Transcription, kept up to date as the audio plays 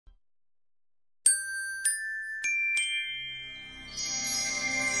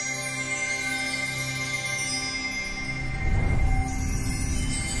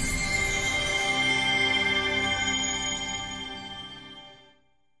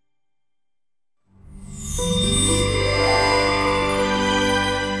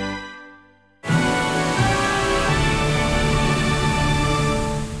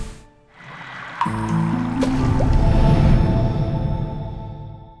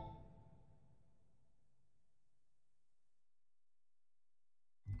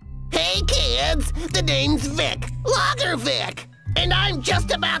kids. The name's Vic. Logger Vic. And I'm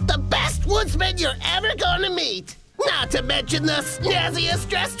just about the best woodsman you're ever gonna meet. Not to mention the snazziest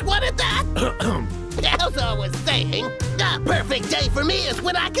dressed one at that. As I was saying, the perfect day for me is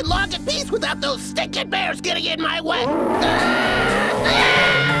when I can log in peace without those stinking bears getting in my way.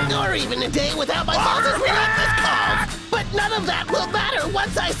 Or even a day without my boss's relentless calls. But none of that will matter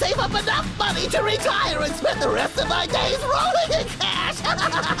once I save up enough money to retire and spend the rest of my days rolling in cash.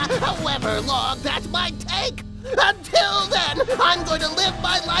 However long that's my take. Until then, I'm going to live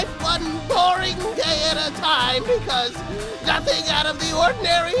my life one boring day at a time because nothing out of the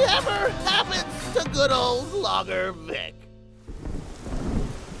ordinary ever happens to good old Logger Vic.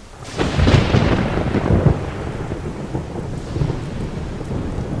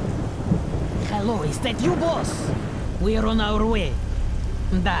 Hello, is that you, boss? We're on our way.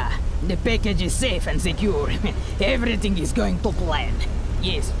 The package is safe and secure. Everything is going to plan.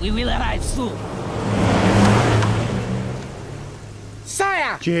 Yes, we will arrive soon.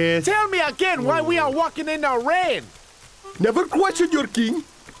 Sire! Yes? Tell me again why we are walking in the rain! Never question your king.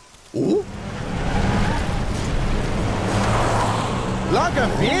 Oh? Logger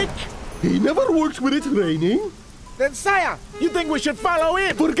Vic? He never works when it's raining. Then sire, you think we should follow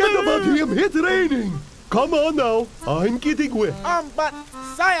him? Forget about him, it's raining. Come on now, I'm getting wet. But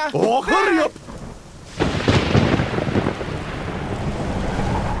sire... Oh, hurry up!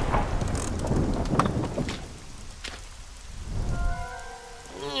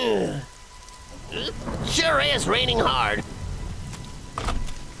 Sure is raining hard.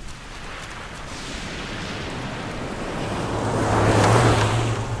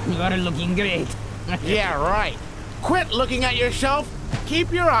 You are looking great. Yeah, right. Quit looking at yourself.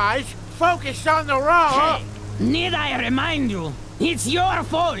 Keep your eyes focused on the road. Hey, need I remind you? It's your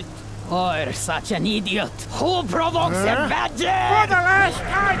fault. You're such an idiot. Who provokes a bad day? For the last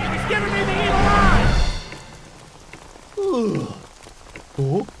time, he was giving me the evil eye.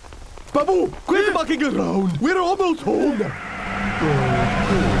 Oh? Babu, quit mucking around. We're almost home now.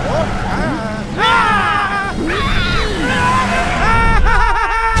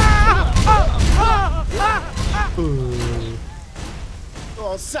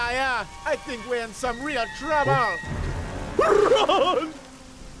 Oh, sire, I think we're in some real trouble. Run!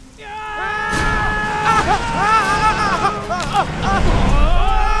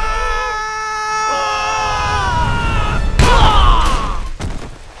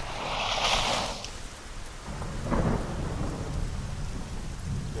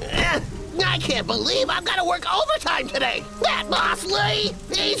 I can't believe I've got to work overtime today. That boss Lee,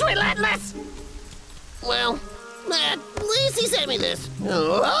 he's relentless. Well, at least he sent me this.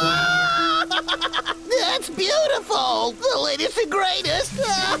 Oh, that's beautiful. The latest and greatest.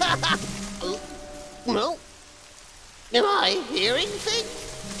 No. Am I hearing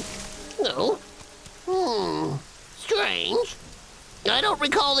things? No. Strange. I don't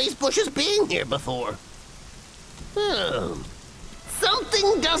recall these bushes being here before.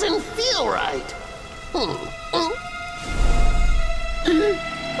 Something doesn't feel right.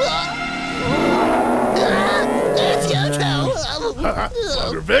 It's you two.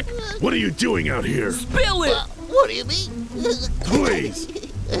 Logger Vic, what are you doing out here? Spill it! What do you mean? Please.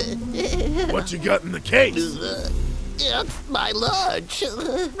 What you got in the case? It's my lunch.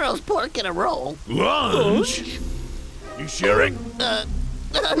 Roast pork and a roll. Lunch? You sharing? No,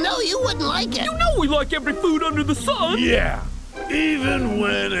 you wouldn't like it. You know we like every food under the sun. Yeah. Even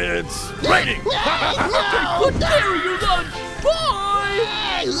when it's raining. No, There your lunch.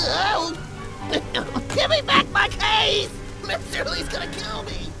 Bye! Give me back my case! Mr. Lee's gonna kill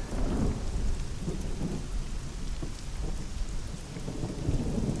me!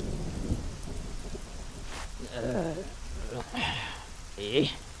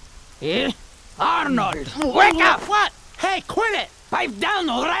 Arnold! Wake up! What? Hey, quit it! Pipe down,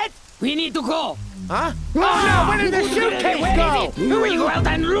 all right? We need to go. Huh? Oh no, where did the suitcase go? Will you go out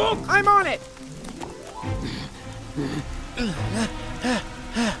and look? I'm on it!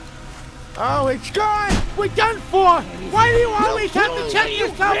 Oh, it's gone! We're done for! Why do you always have to check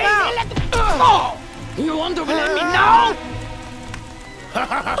yourself out? Oh! You want to blame me now?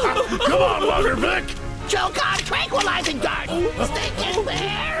 Come on, Logger Vic. Choke on tranquilizing dart! Stinking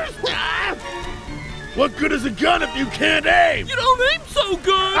bears! What good is a gun if you can't aim? You don't aim so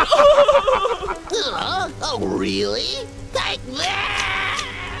good! Oh, really? Take that!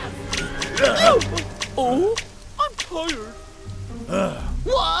 Oh, I'm tired.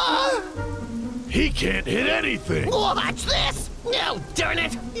 What? He can't hit anything. Watch this! No, darn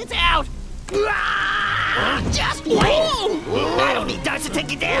it! It's out! Just wait! I don't need darts to take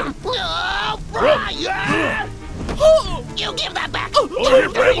you down! Oh, Brian! You give that back! Over here,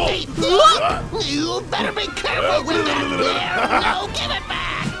 Bramble! You better be careful with that bear! No, give it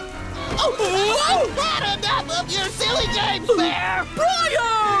back! I've had enough of your silly games, bear!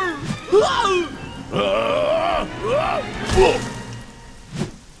 Briar!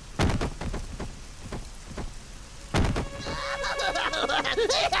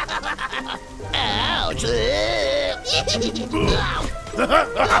 Ouch!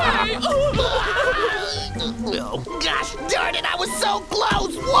 Oh, gosh darn it, I was so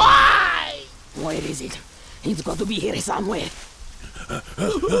close! Why? Where is it? It's got to be here somewhere.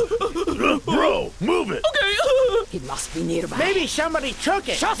 Bro, move it! Okay. It must be nearby. Maybe somebody took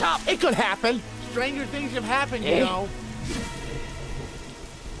it. Shut up! It could happen. Stranger things have happened, you know.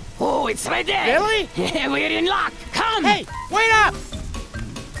 Oh, it's right there! Really? We're in luck! Come! Hey, wait up!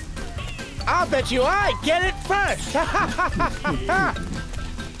 I'll bet you I get it first. Yeah!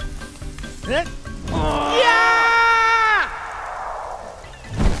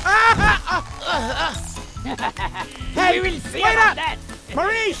 Hey, we will see wait about up! that!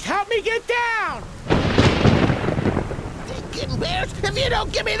 Maurice, help me get down! Stinking bears, if you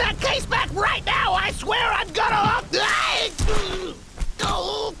don't give me that case back right now, I swear I'm gonna...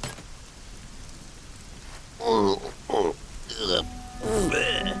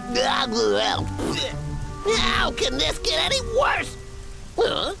 How can this get any worse?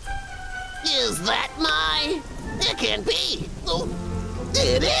 Huh? Is that my... It can't be. Oh,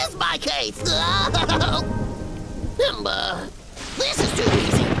 it is my case. This is too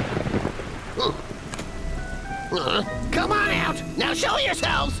easy. Come on out. Now show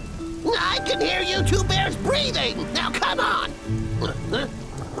yourselves. I can hear you two bears breathing. Now come on. You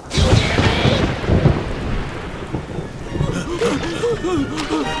hear me?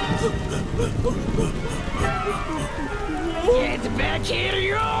 Get back here,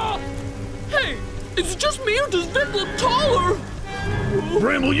 you! Hey, it's just me or does Vic look taller?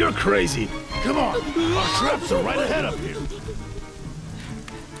 Bramble, you're crazy. Come on, our traps are right ahead up here.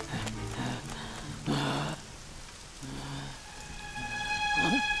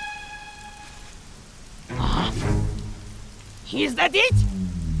 Is that it?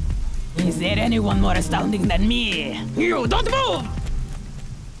 Is there anyone more astounding than me? You, don't move!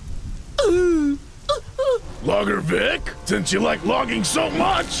 Logger Vic, since you like logging so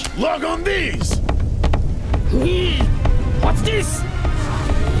much, log on these. What's this?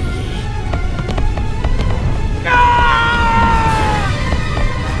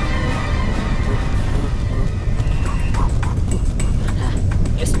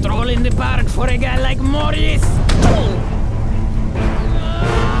 A stroll in the park for a guy like Maurice.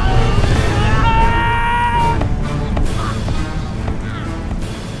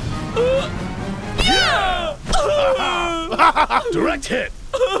 Direct hit.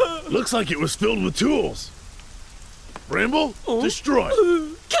 Looks like it was filled with tools. Bramble, destroy.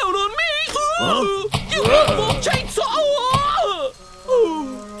 Count on me! Huh? You evil chainsaw!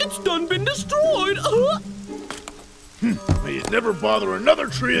 It's done been destroyed! May it never bother another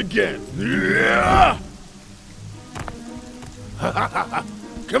tree again. Yeah!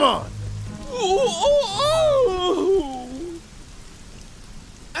 Come on.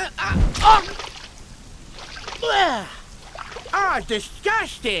 Ah,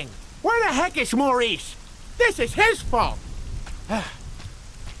 disgusting! Where the heck is Maurice? This is his fault.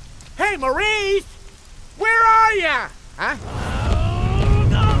 Hey, Maurice! Where are ya? Huh?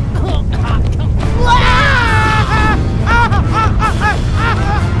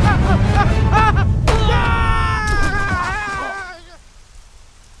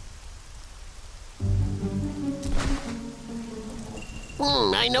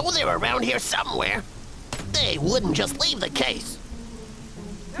 I know they're around here somewhere. They wouldn't just leave the case.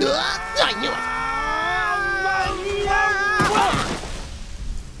 I knew it.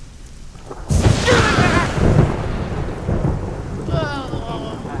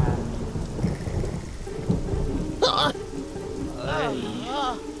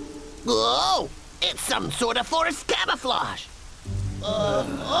 Oh, it's some sort of forest camouflage.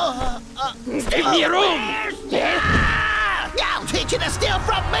 Give me a room! I'll teach you to steal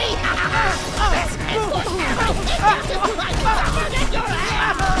from me!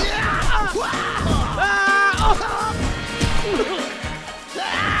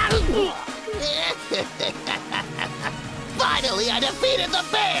 Finally, I defeated the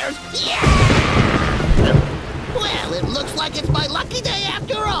bears! Yeah! Well, it looks like it's my lucky day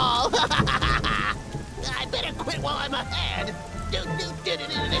after all! I better quit while I'm ahead!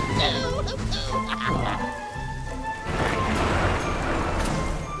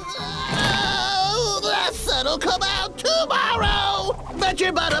 Oh, the sun'll come out tomorrow! Bet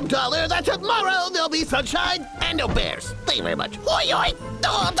your bottom dollar that tomorrow there'll be sunshine and no bears. Thank you very much. Hoi, hoi.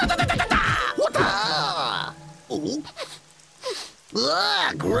 Oh, da, da, da, da, da, da. Wata. Ooh.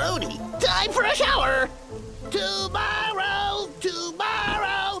 Grody. Time for a shower. Tomorrow,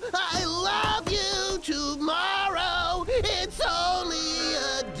 tomorrow, I love you tomorrow. It's only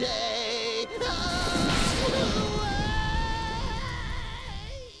a day away.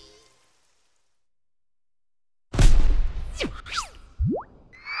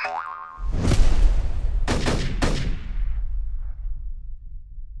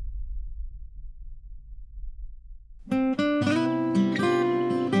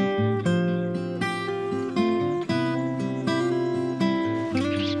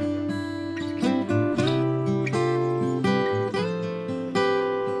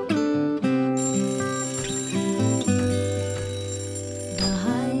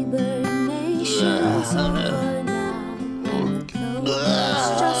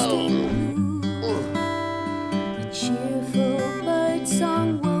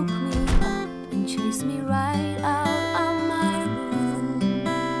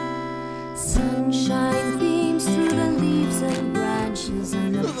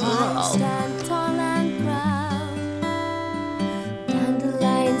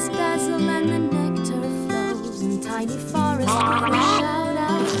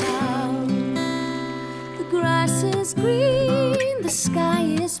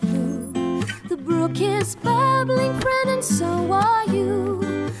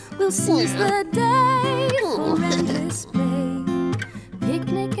 Seize the day for endless play.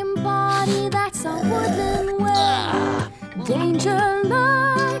 Picnic and body, that's our woodland way. Danger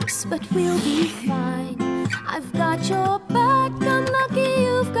lurks, but we'll be fine. I've got your back, I'm lucky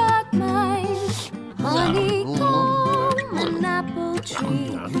you've got mine. Honeycomb, an apple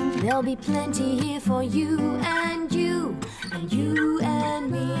tree. There'll be plenty here for you and you, and you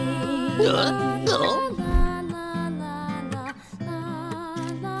and me.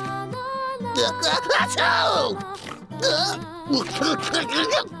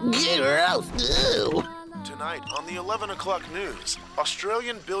 Tonight on the 11 o'clock news,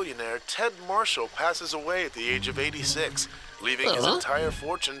 Australian billionaire Ted Marshall passes away at the age of 86, leaving his entire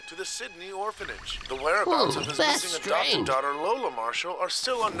fortune to the Sydney orphanage. The whereabouts of his missing adopted daughter Lola Marshall are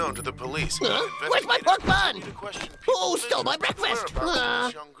still unknown to the police. Where's my pork bun? Who stole my breakfast?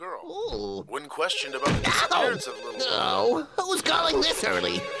 This young girl. When questioned about the disappearance of little Lola, who's calling this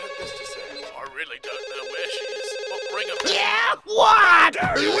early? I really don't know where she is. We'll bring her back. Yeah? What?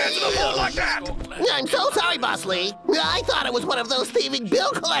 How dare you answer the phone like that? I'm so sorry, Boss Lee. I thought it was one of those thieving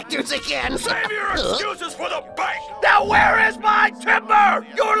bill collectors again. Save your excuses for the bank. Now where is my timber?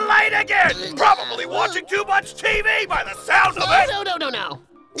 You're late again. Probably watching too much TV by the sound of it. No.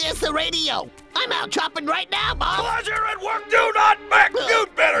 It's the radio. I'm out chopping right now, Boss. Pleasure and work do not mix.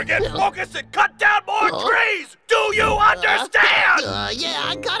 You'd better get focused and cut down more trees. Do you understand? Yeah,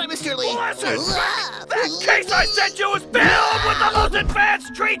 I got it, Mr. Lee. Listen, that case I sent you is filled with the most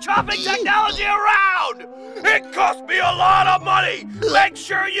advanced tree chopping technology around. It cost me a lot of money. Make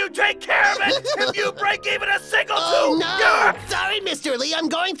sure you take care of it. If you break even a single tooth, no. Sorry, Mr. Lee. I'm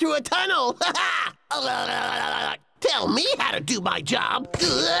going through a tunnel. Tell me how to do my job. This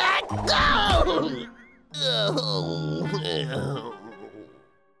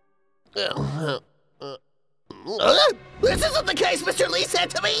isn't the case Mr. Lee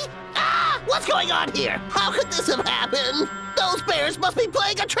said to me. What's going on here? How could this have happened? Those bears must be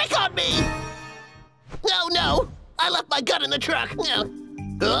playing a trick on me. No. I left my gun in the truck.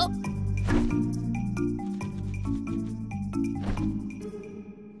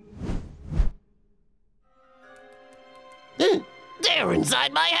 They're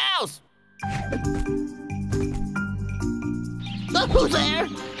inside my house! Who's there?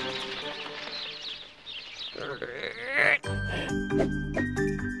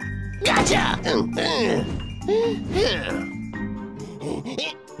 Gotcha!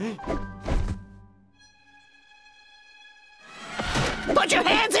 Put your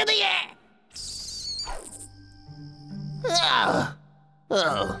hands in the air!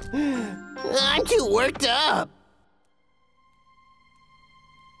 I'm too worked up.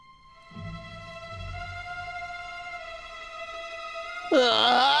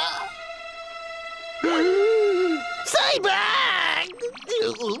 Stay back!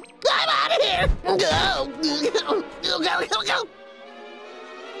 I'm out of here! Go!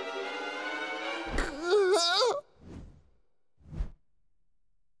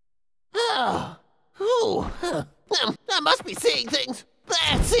 I must be seeing things.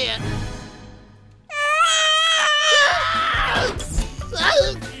 That's it.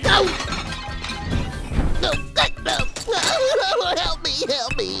 Help me!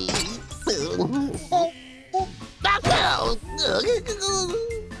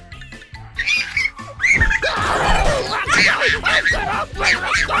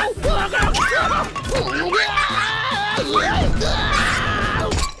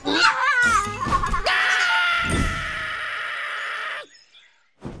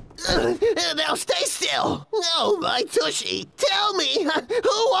 still. Oh, my tushy. Tell me,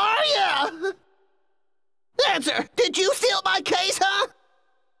 who are you? Answer, did you steal my case, huh?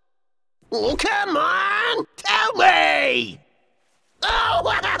 Oh, come on! Tell me!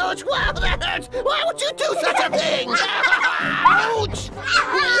 Oh, ouch! Wow, that hurts! Why would you do such a thing? Ouch!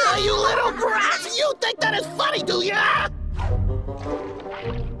 You little brat! You think that is funny, do ya?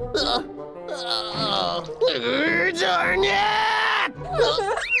 Darn it!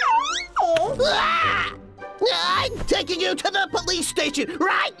 I'm taking you to the police station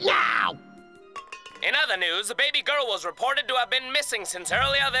right now! In other news, a baby girl was reported to have been missing since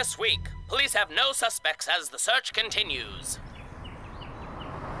earlier this week. Police have no suspects as the search continues.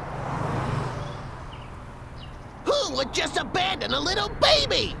 Who would just abandon a little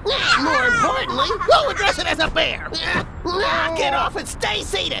baby? And more importantly, who would dress it as a bear? Get off and stay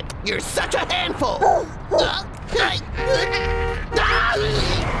seated! You're such a handful!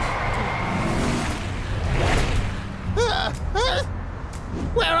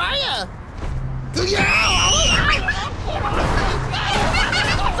 Where are you?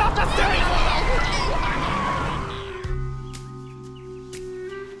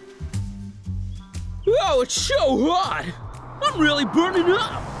 Oh, it's so hot! I'm really burning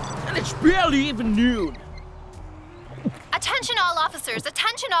up! And it's barely even noon. Attention all officers!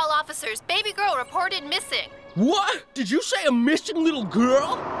 Attention all officers! Baby girl reported missing. What? Did you say a missing little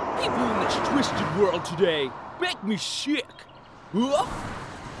girl? People in this twisted world today make me sick. Huh?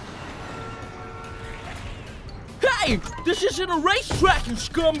 Hey! This isn't a racetrack, you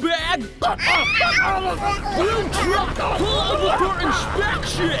scumbag! Blue truck! Pull over for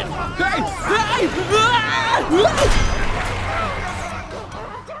inspection! Hey! Hey!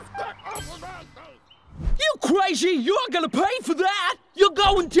 You crazy! You're gonna pay for that! You're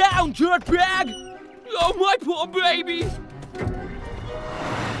going down, dirtbag! Oh, my poor baby!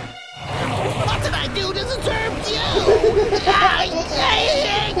 What did I do to deserve you?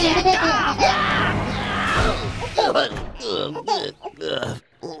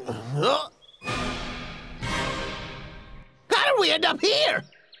 How did we end up here?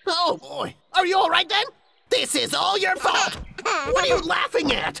 Oh boy. Are you all right then? This is all your fault. What are you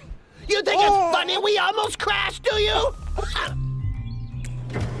laughing at? You think it's funny we almost crashed, do you?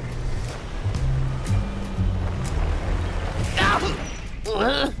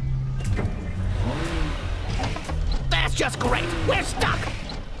 That's just great. We're stuck.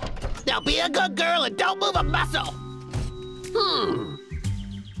 Now be a good girl and don't move a muscle.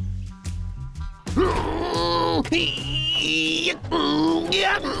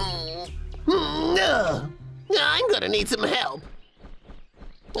 I'm gonna need some help.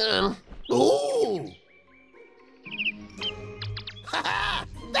 Ooh. Haha,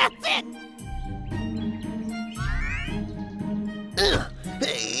 that's it.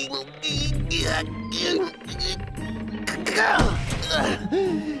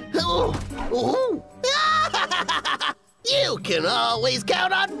 You can always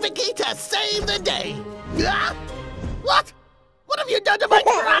count on Vicky to save the day. What? What have you done to my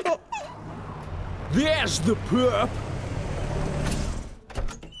truck? There's the perp.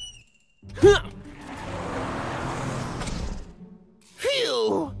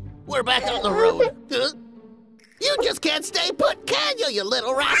 Phew. We're back on the road. You just can't stay put, can you, you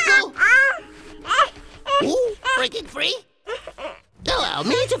little rascal? Ooh, breaking free? Allow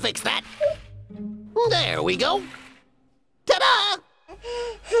me to fix that. There we go. Ta-da!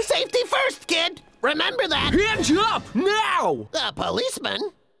 Safety first, kid. Remember that. Hands up, now! A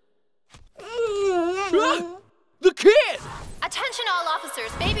policeman? The kid! Attention all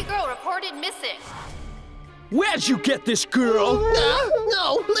officers! Baby girl reported missing. Where'd you get this girl?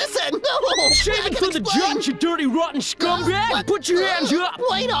 No, listen! No! Save it for the judge, you dirty, rotten scumbag! Put your hands up!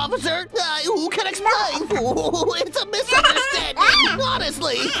 Wait, officer! Who can explain? It's a misunderstanding,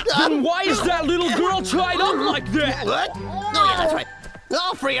 honestly! Then why is that little girl tied up like that? What? Oh, yeah, that's right.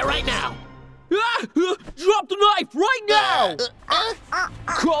 I'll free her right now. Drop the knife right now!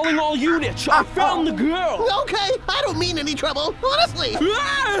 Calling all units, I found the girl! Okay, I don't mean any trouble, honestly!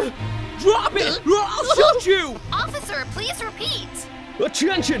 Drop it, or I'll shoot you! Officer, please repeat.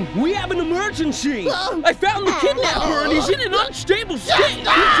 Attention, we have an emergency! I found the kidnapper and he's in an unstable state!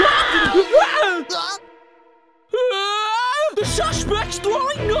 The suspect's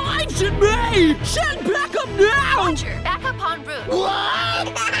throwing knives at me! Send backup now! Roger, backup en route. What?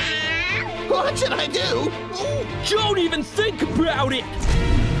 What should I do? Don't even think about it!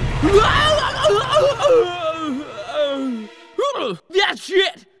 That's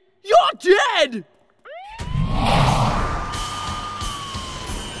it! You're dead!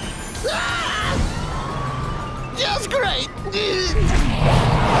 Just great!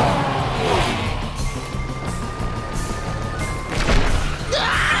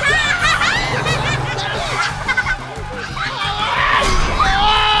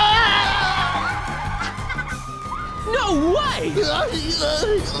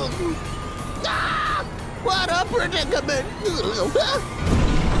 Ah, what a predicament!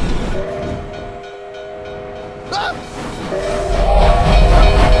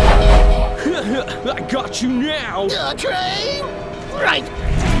 I got you now! Train? Right!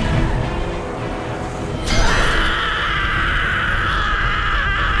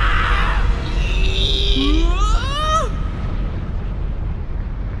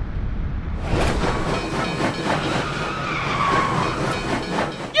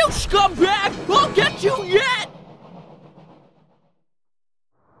 You scumbag! I'll get you yet!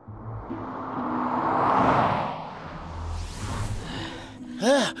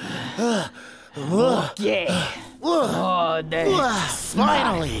 Okay. Oh, that's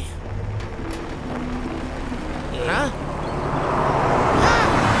Finally! Huh?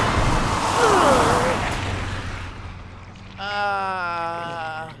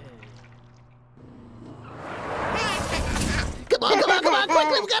 Come on,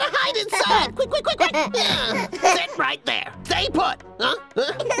 quickly, we gotta hide inside! Quick! Yeah. Sit right there. Stay put, huh?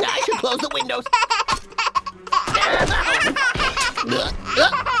 I should close the windows.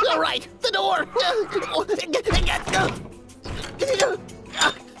 All right, the door.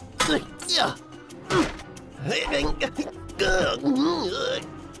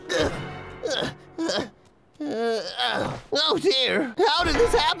 Oh dear, how did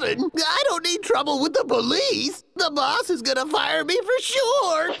this happen? I don't need trouble with the police. The boss is gonna fire me for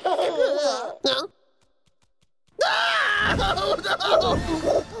sure. Huh? Oh,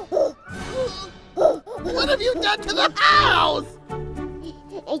 no! What have you done to the house?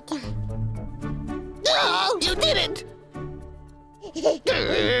 No, you didn't.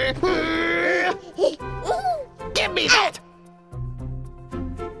 Give me that.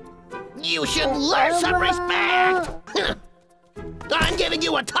 You should learn some respect! I'm giving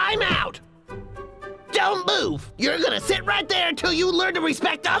you a timeout! Don't move! You're gonna sit right there until you learn to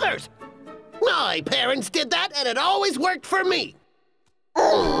respect others! My parents did that, and it always worked for me!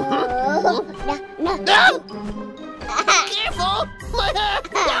 No! Careful! My hair!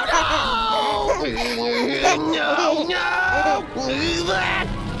 No! That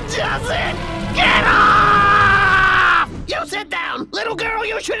doesn't get off! You sit down! Little girl,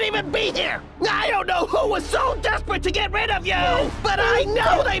 you shouldn't even be here! I don't know who was so desperate to get rid of you, but I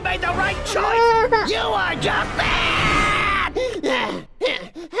know they made the right choice! You are just bad!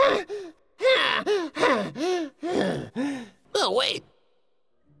 Oh, wait.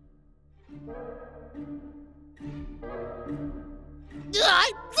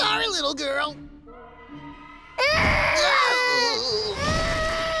 I'm sorry, little girl.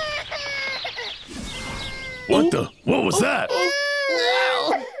 What was that? All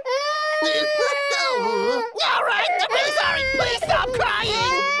right, I'm really sorry. Please stop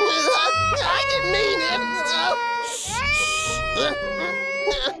crying. I didn't mean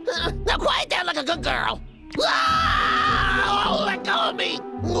it. Now quiet down like a good girl. Oh, let go of me.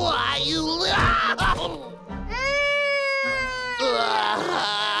 Why you?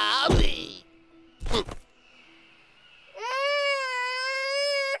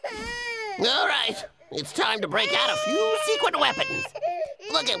 All right, it's time to break out a few secret weapons.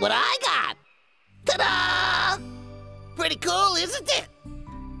 Look at what I got. Ta-da! Pretty cool, isn't it?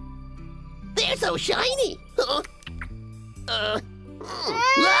 They're so shiny. Oh.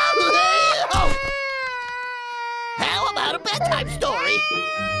 How about a bedtime story?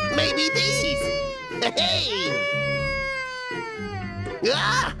 Maybe these. Hey!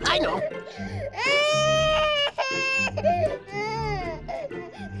 Ah, I know.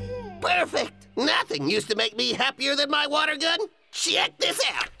 Perfect. Nothing used to make me happier than my water gun. Check this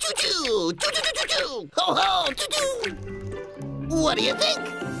out. Choo-choo, choo-choo-choo-choo. Ho-ho, choo-choo. What do you think?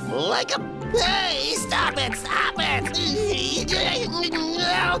 Like a... Hey, stop it, stop it.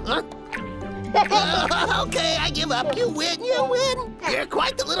 Okay, I give up. You win, you win. You're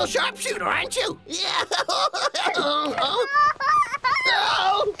quite the little sharpshooter, aren't you? Yeah.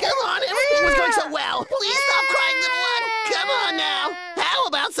 Oh, come on, everything was going so well. Please stop crying, little one. Come on now. How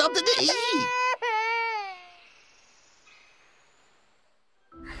about something to eat?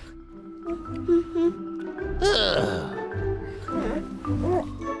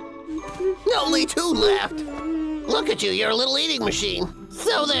 Only 2 left. Look at you, you're a little eating machine.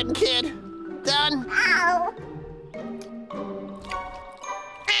 So then, kid, done? Ow.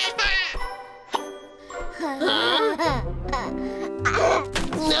 Huh?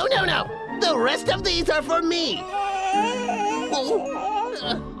 No. The rest of these are for me.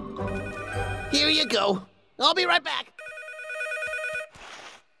 Here you go. I'll be right back.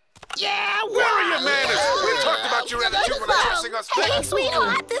 Yeah, Where are your manners? We talked about your attitude when addressing us. Hey,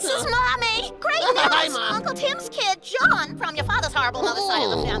 sweetheart, this is Mommy. Great news! Uncle Tim's kid, John, from your father's horrible mother's side of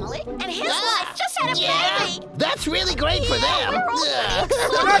the family, and his wife just had a baby! That's really great for them!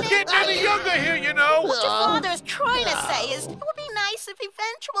 We're not getting any younger here, you know! What your father's trying to say is, it would be nice if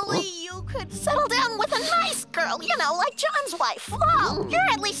eventually you could settle down with a nice girl, you know, like John's wife, Flo. You're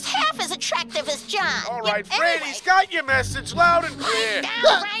at least half as attractive as John. All right, Franny's got your message loud and clear.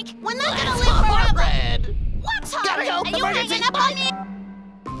 Down, Frank. We're not gonna live forever. What's hard? Are you hanging up on me?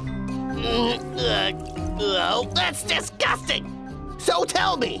 Oh, that's disgusting! So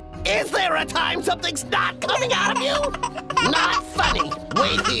tell me, is there a time something's not coming out of you? Not funny.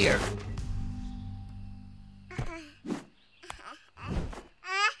 Wait here.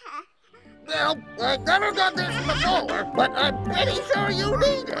 Well, I never got this before, but I'm pretty sure you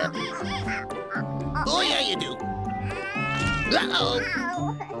need it. Oh, yeah, you do. Uh-oh.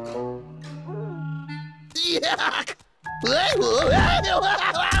 Yuck!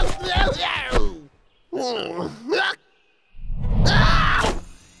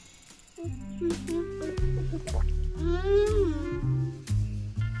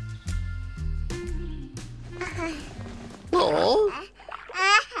 Oh,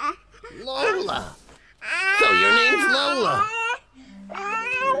 Lola. So your name's Lola.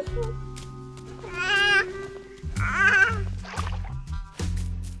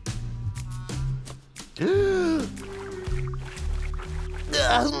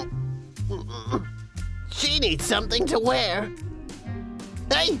 She needs something to wear.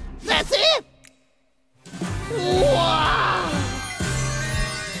 Hey, that's it! Wow!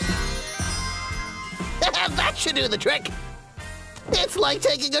 That should do the trick. It's like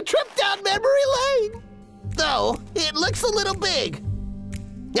taking a trip down memory lane. Though, it looks a little big.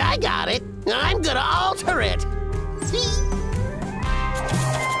 I got it. I'm gonna alter it. See?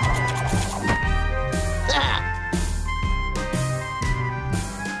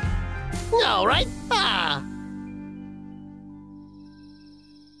 All right.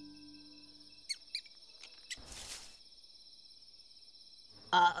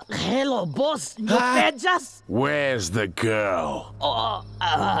 Hello, boss. You fed us? Where's the girl?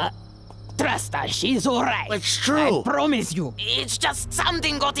 Trust her. She's all right. It's true. I promise you. It's just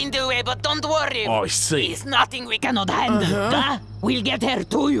something got in the way, but don't worry. I see. It's nothing we cannot handle. We'll get her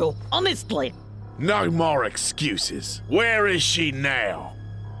to you, honestly. No more excuses. Where is she now?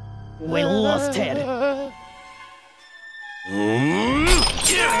 We lost her.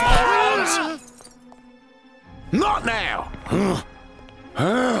 Not now!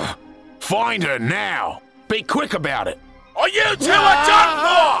 Find her now! Be quick about it! Or you two are done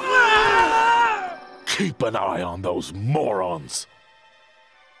for! Keep an eye on those morons!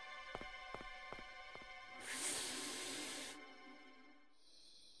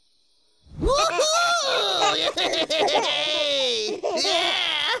 Woohoo!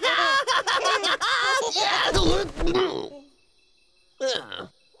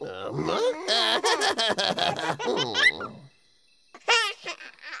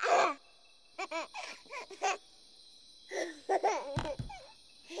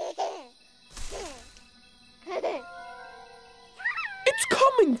 It's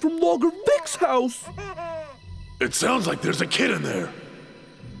coming from Logger Vic's house. It sounds like there's a kid in there.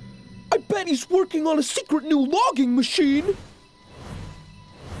 I bet he's working on a secret new logging machine.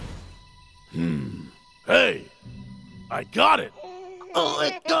 Hey, I got it.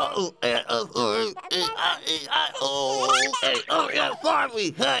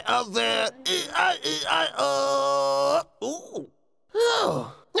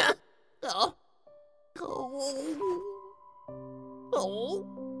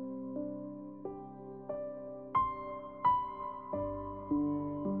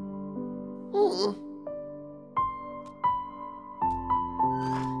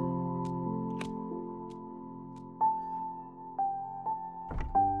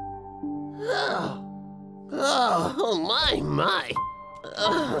 My.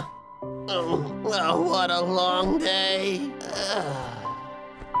 Oh, what a long day.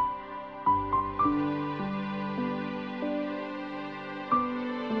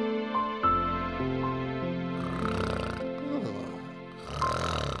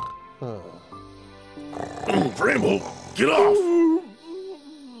 Bramble, get off!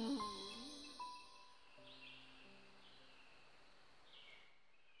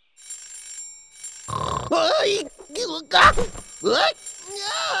 What?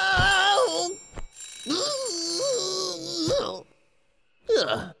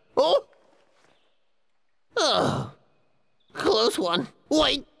 Oh. Close one.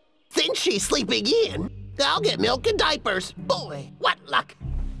 Wait, since she's sleeping in, I'll get milk and diapers. Boy, what luck.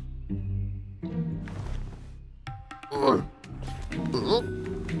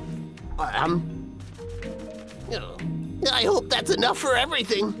 I hope that's enough for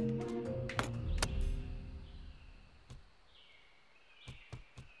everything.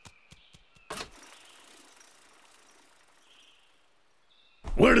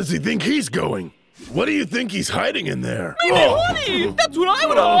 Where does he think he's going? What do you think he's hiding in there? Maybe honey! That's what I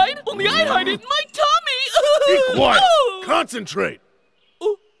would hide! Only I'd hide it in my tummy! Be quiet! Concentrate!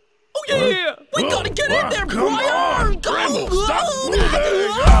 Oh, yeah! We gotta get in there, Come Brian! on! Bramble, stop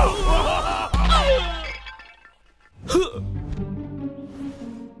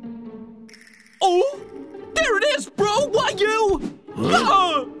Oh! There it is, bro! Why you?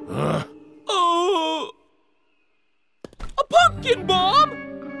 A pumpkin bomb?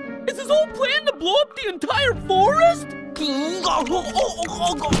 Is his whole plan to blow up the entire forest? Get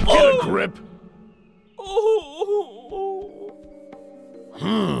a grip!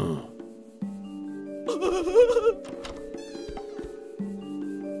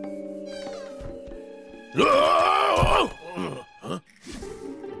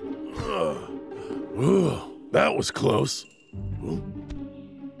 That was close.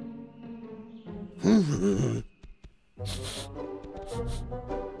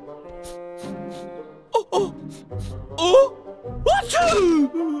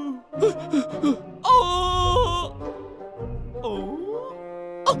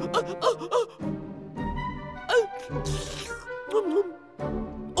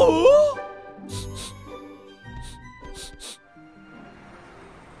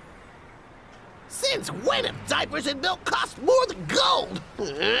 Since when have diapers and milk cost more than gold?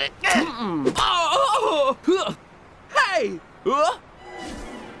 Hey!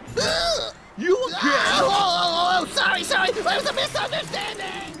 You again? Oh, sorry. There's a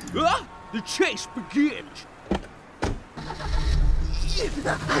misunderstanding. The chase begins.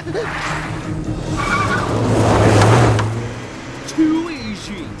 Too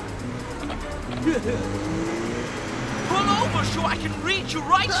easy. Pull over so I can read you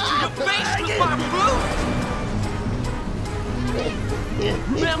right to your face with my boot.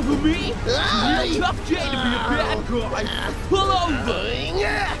 Remember me? Real tough day to be a bad guy. Pull over.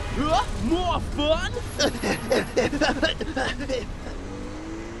 More fun?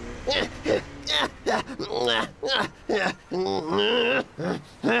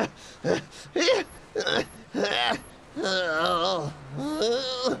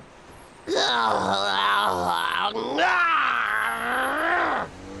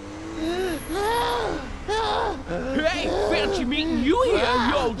 Hey, fancy meeting you here,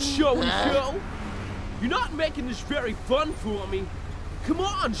 you old show-and-show. You're not making this very fun for me. Come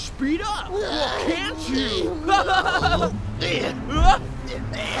on, speed up, or can't you?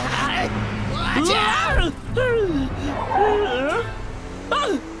 Watch out!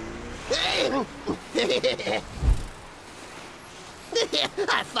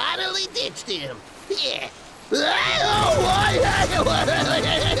 I finally ditched him. Yeah.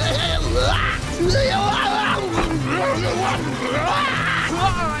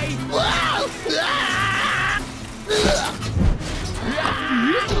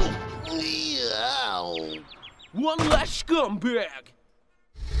 One less scumbag.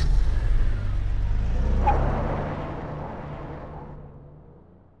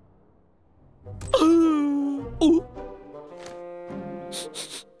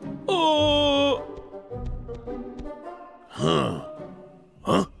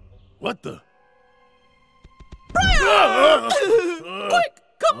 Huh? What the? Quick,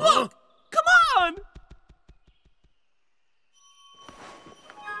 come look! Come on!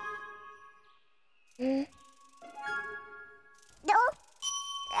 No.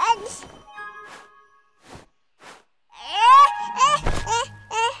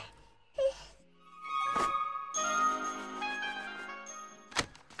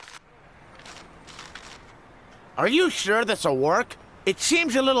 Are you sure this'll work? It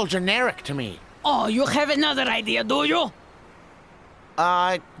seems a little generic to me. Oh, you have another idea, do you?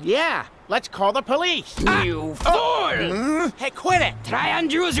 Yeah. Let's call the police. You fool! Hey, quit it! Try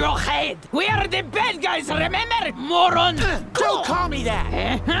and use your head. We are the bad guys, remember, moron? Don't call me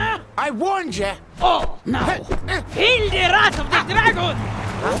that! Huh? I warned you! Oh, now, feel the wrath of the dragon!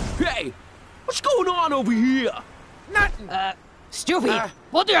 Hey, what's going on over here? Nothing! Stupid,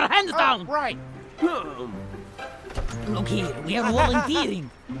 put your hands down! Right. Look here, we are volunteering.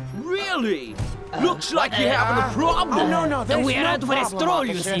 Really? Looks like you're having a problem. Oh, no, there's We're no out for a problem, stroll,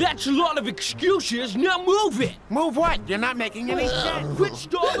 you officer. see. That's a lot of excuses. Now move it. Move what? You're not making any sense. Quit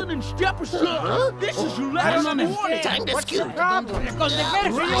stalling and step aside. This is your last moment. warning. Time to What's your scoot. problem? Because the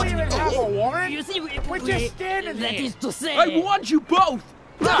We don't even have a warrant. You see, We're just standing that here. is to say... I warned you both.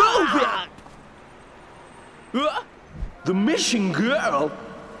 Move it. The missing girl?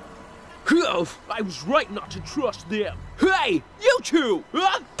 I was right not to trust them. Hey, you two!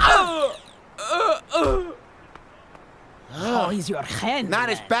 How is your hand? Not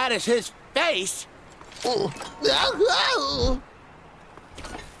as bad as his face.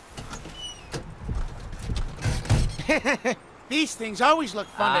 These things always look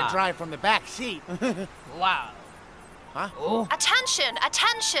fun to drive from the back seat. Wow. Huh? Oh, Attention,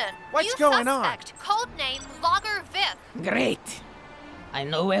 attention! What's New going suspect, codename Logger Vic. great. I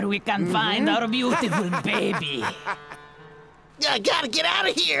know where we can find our beautiful baby. I gotta get out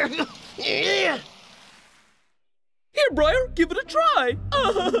of here. Here, Briar, give it a try.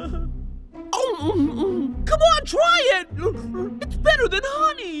 Come on, try it. It's better than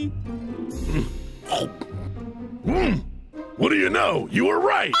honey. What do you know? You were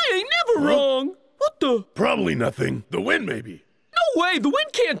right. I ain't never wrong. What the? Probably nothing. The wind, maybe. No way, the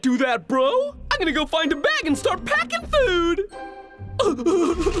wind can't do that, bro. I'm gonna go find a bag and start packing food.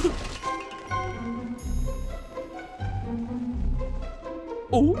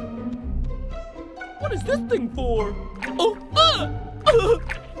 Oh? What is this thing for? Oh,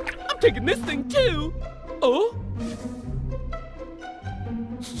 I'm taking this thing too. Oh?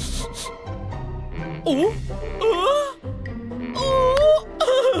 Oh?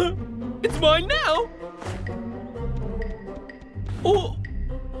 It's mine now. Oh.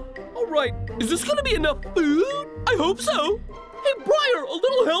 All right. Is this gonna be enough food? I hope so. Hey, Briar, a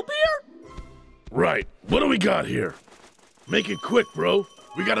little help here? Right. What do we got here? Make it quick, bro.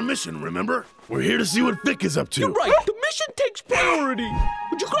 We got a mission, remember? We're here to see what Vic is up to. You're right. The mission takes priority.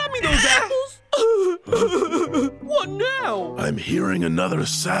 Would you grab me those apples? What now? I'm hearing another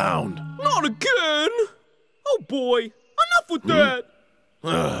sound. Not again. Oh, boy. Enough with that.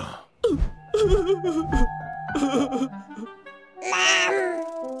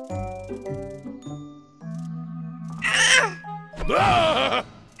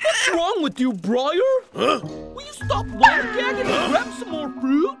 What's wrong with you, Briar? Huh? Will you stop lollygagging and grab some more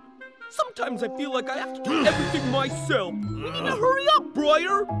fruit? Sometimes I feel like I have to do everything myself. You need to hurry up,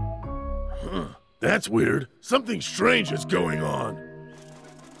 Briar. That's weird. Something strange is going on.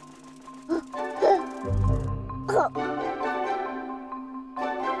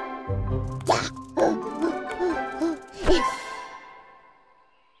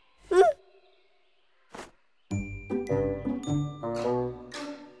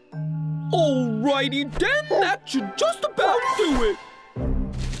 Alrighty then, that should just about do it.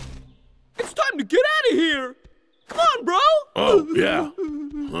 It's time to get out of here. Come on, bro. Oh, yeah.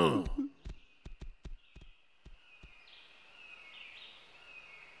 Huh.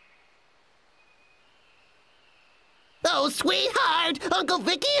 Oh, sweetheart, Uncle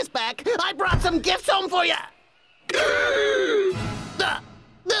Vicky is back. I brought some gifts home for you.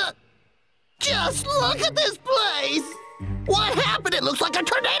 Just look at this place. What happened? It looks like a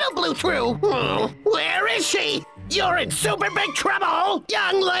tornado blew through. Where is she? You're in super big trouble,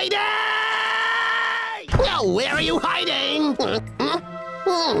 young lady! Well, where are you hiding?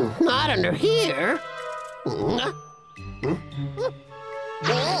 Not under here.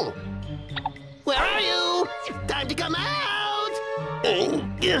 Where are you? Time to come out!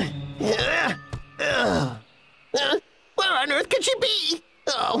 Where on earth could she be?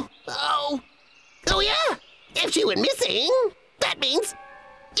 Oh, yeah! If she went missing, that means...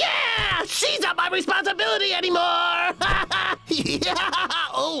 Yeah! She's not my responsibility anymore!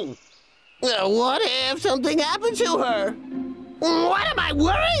 Oh! What if something happened to her? What am I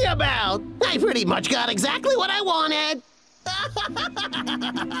worrying about? I pretty much got exactly what I wanted!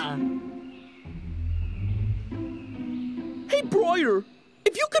 Hey, Briar,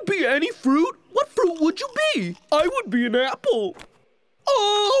 if you could be any fruit, what fruit would you be? I would be an apple.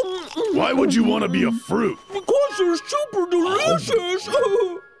 Why would you want to be a fruit? Because they're super delicious.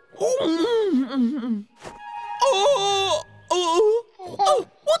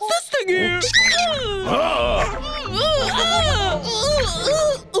 What's this thing here?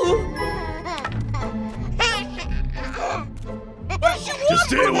 Just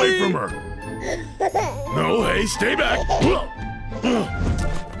stay away from her. No, hey, stay back.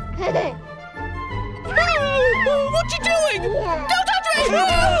 What you doing? Don't touch me!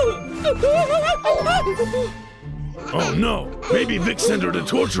 Oh no, maybe Vic sent her to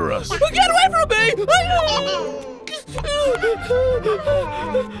torture us. Get away from me!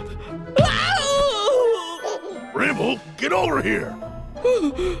 Ramble, get over here.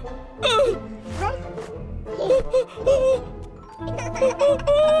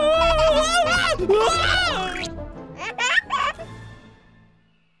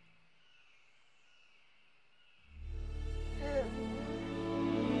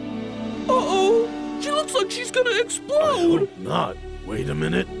 Uh-oh, she looks like she's gonna explode. I hope not. Wait a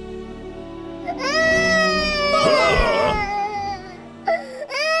minute.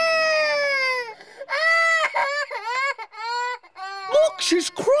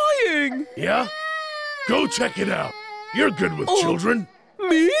 Yeah? Go check it out. You're good with children.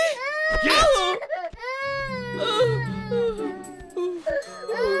 Me? Get!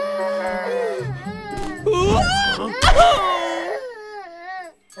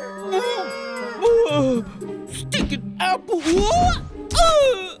 Stinking apple.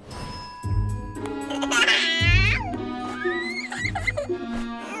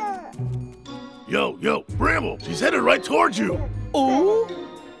 Yo, Bramble, she's headed right towards you. Oh?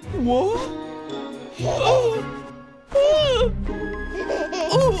 What?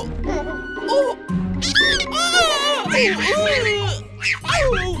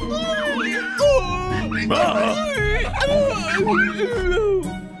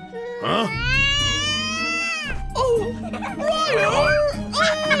 Huh?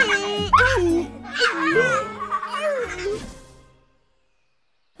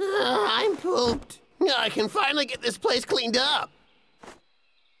 I'm pooped. I can finally get this place cleaned up.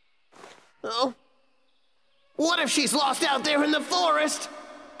 Oh? What if she's lost out there in the forest?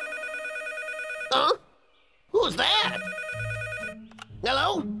 Huh? Who's that?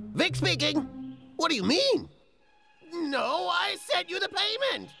 Hello? Vic speaking. What do you mean? No, I sent you the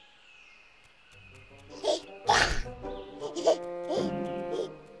payment.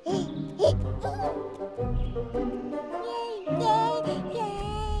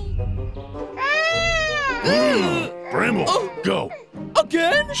 Bramble, go.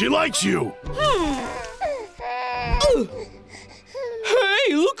 Again? She likes you.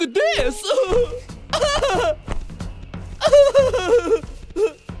 Hey, look at this.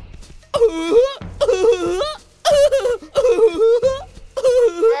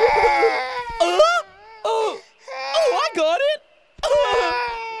 I got it.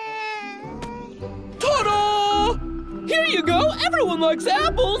 Ta-da! Here you go. Everyone likes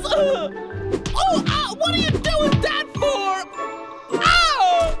apples. What are you doing that for?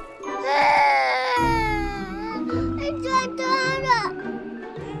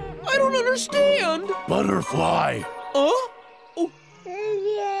 I don't understand. Butterfly. Oh,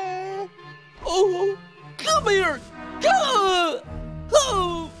 come here. Come.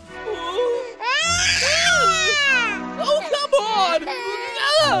 Oh, come on.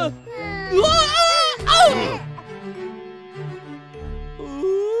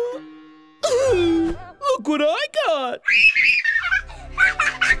 Look what I got.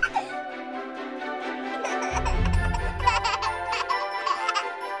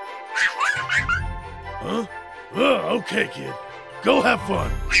 Huh? Okay, kid. Go have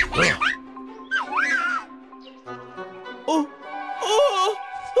fun.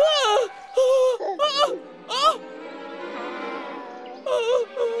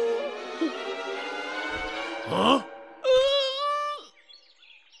 Huh?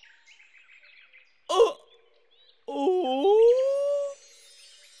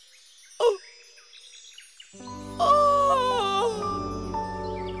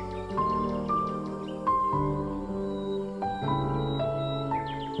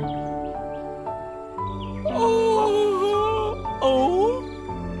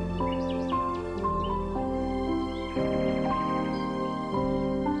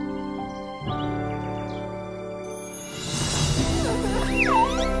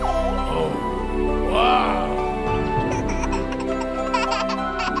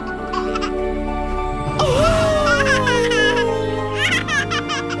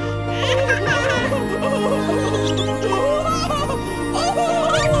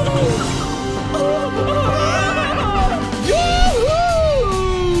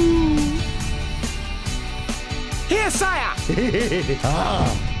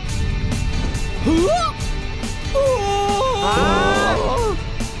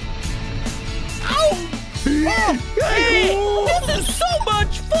 Hey, this is so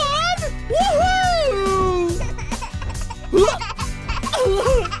much fun! Woohoo!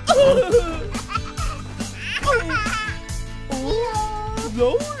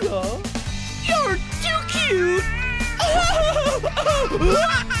 Lola, you're too cute!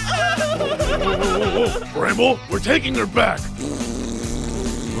 Bramble, we're taking her back.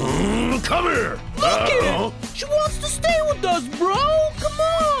 Come here. Look it! She wants to stay with us, bro! Come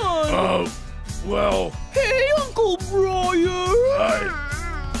on! Well... Hey, Uncle Briar!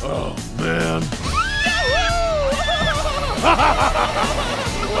 Oh, man.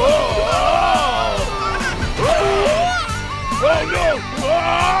 Oh, no!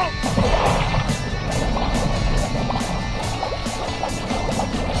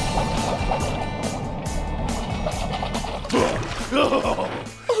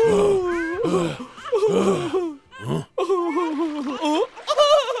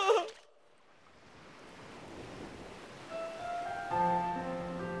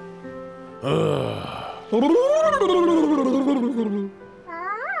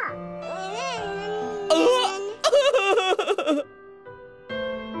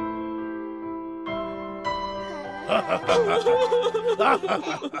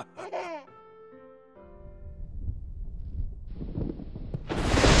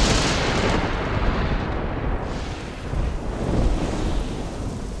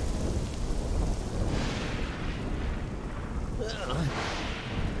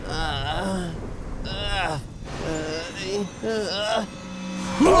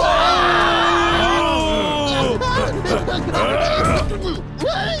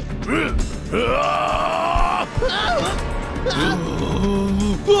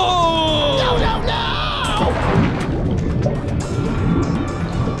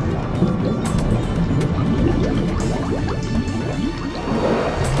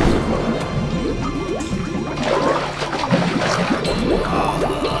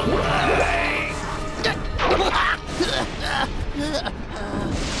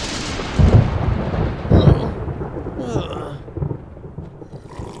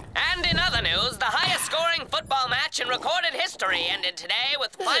 And in other news, the highest scoring football match in recorded history ended today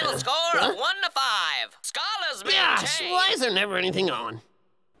with final score of 1-5. Scholars Gosh, maintain. why is there never anything on?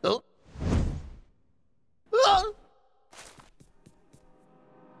 Oh. Oh.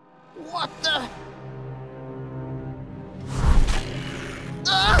 What the?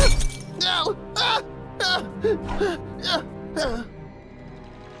 No!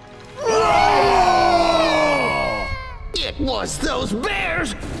 It was those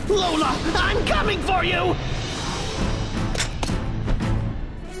bears! Lola, I'm coming for you!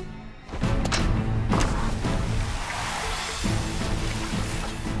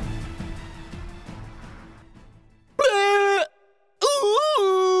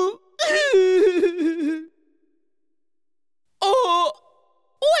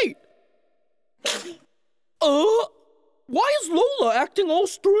 Wait! Why is Lola acting all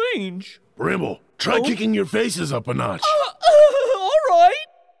strange? Brimble, try kicking your faces up a notch. All right.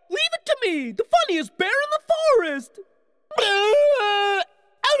 Leave it to me, the funniest bear in the forest.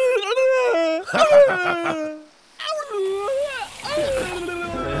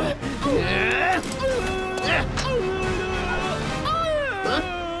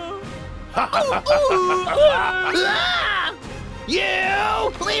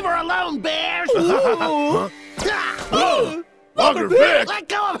 You! Leave her alone, bears! Logger Vic! Let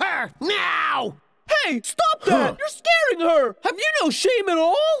go of her! Now! Hey, stop that! You're scaring her! Have you no shame at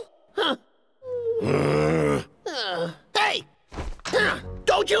all? Hey!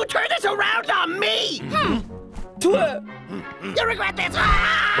 Don't you turn this around on me! You regret this!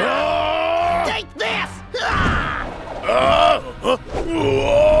 Take this!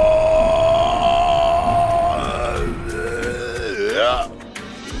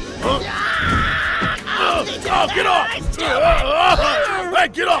 Oh, get off! Hey,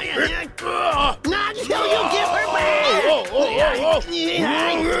 get off! Not until you give her back! Get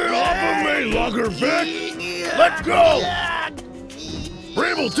off of me, Logger Vic! Let go!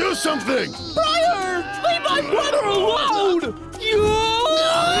 Bramble, do something! Briar! Leave my brother alone! You!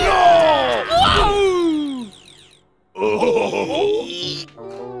 No!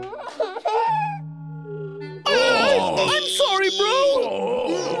 I'm sorry, bro!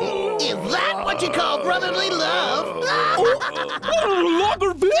 Is that what you call brotherly love?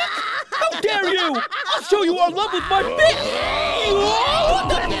 Logger Vic! How dare you! I'll show you our love with my fist!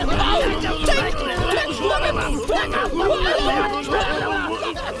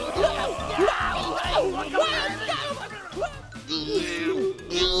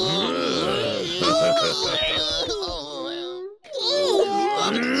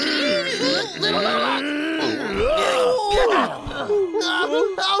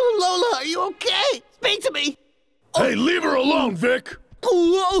 Lola, are you okay? Speak to me! Hey, leave her alone, Vic!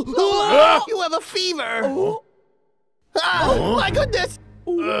 You have a fever! Oh, my goodness!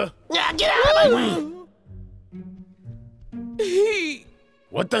 Get out of my way!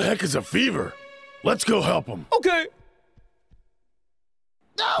 What the heck is a fever? Let's go help him. Okay.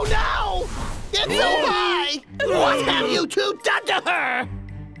 Oh, no! It's so high! What have you two done to her?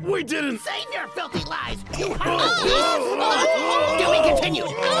 We didn't. Save your filthy lies! You heartless beast! To be continued.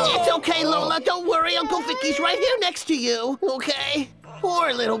 It's okay, Lola. Don't worry. Uncle Vicky's right here next to you. Okay?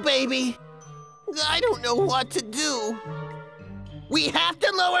 Poor little baby. I don't know what to do. We have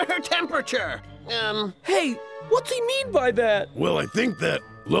to lower her temperature. Hey, what's he mean by that? Well, I think that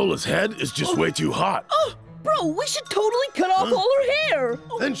Lola's head is just way too hot. Bro, we should totally cut off all her hair.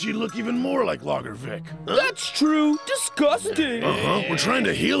 Then she'd look even more like Logger Vic. That's true. Disgusting. We're trying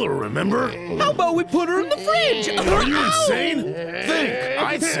to heal her, remember? How about we put her in the fridge? Are you insane? Think.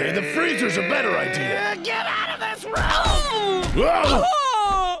 I'd say the freezer's a better idea. Get out of this room!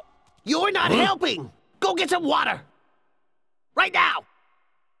 You're not helping. Go get some water. Right now.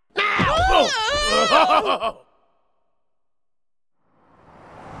 Now!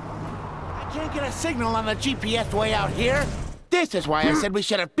 Can't get a signal on the GPS way out here. This is why I said we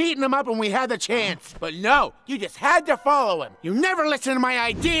should have beaten him up when we had the chance. But no, you just had to follow him. You never listen to my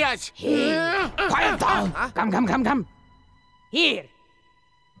ideas. Hey, quiet down. Come. Here.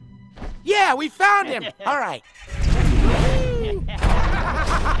 Yeah, we found him. All right.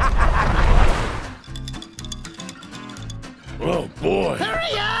 Oh, boy.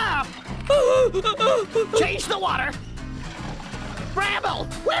 Hurry up! Change the water. Bramble,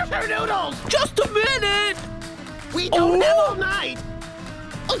 where's her noodles? Just a minute! We don't have all night.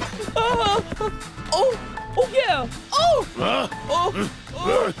 Oh yeah.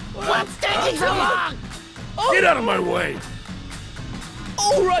 What's taking so long? Get out of my way!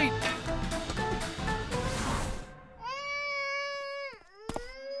 All right.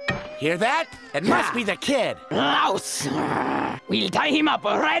 Hear that? It must be the kid. Mouse. We'll tie him up,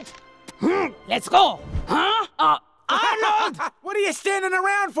 all right? Let's go. Huh? Arnold! What are you standing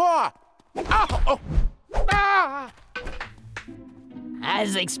around for?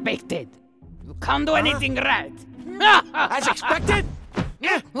 As expected. You can't do anything right. As expected?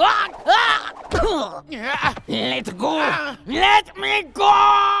 Let go! Let me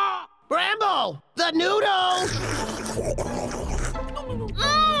go! Bramble, the noodles!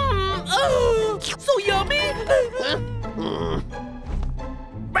 So yummy!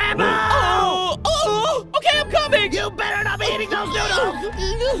 Bramble! Okay, I'm coming! You better not be eating those noodles!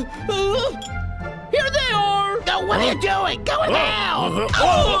 Here they are! No, what are you doing? Go now!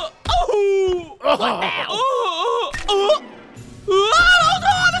 What now?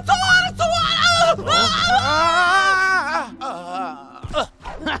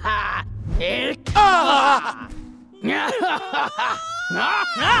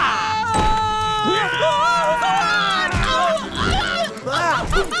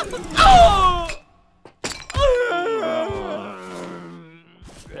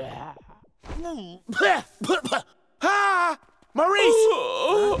 Maurice!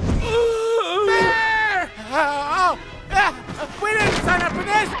 Bear! We didn't sign up for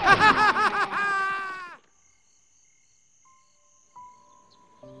this!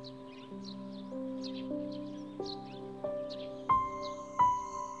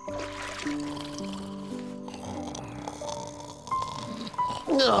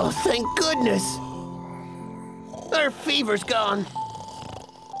 Oh, thank goodness. Our fever's gone.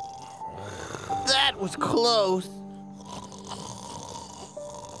 That was close.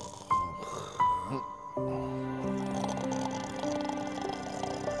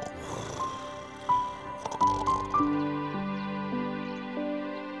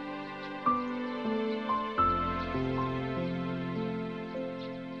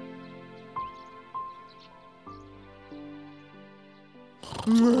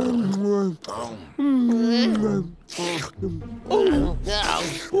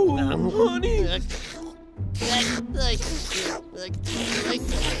 Honey. Get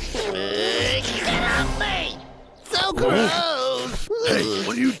off me! So gross! Hey,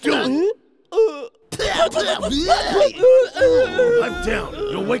 what are you doing? Pipe down.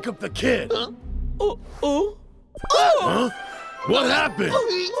 You'll wake up the kid. Huh? What happened?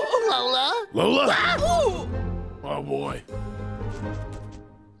 Lola? Lola? Oh, boy.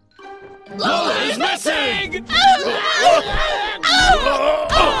 Lola is missing!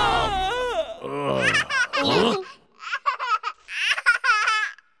 Look.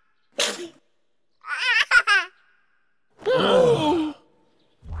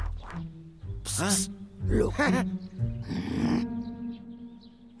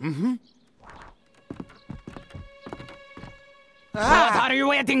 What are you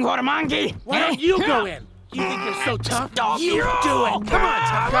waiting for, monkey? Why don't you go in? You think you're so tough? You do it! Come on,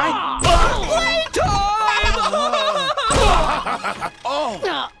 tough guy!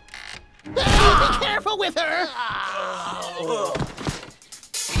 Be careful with her!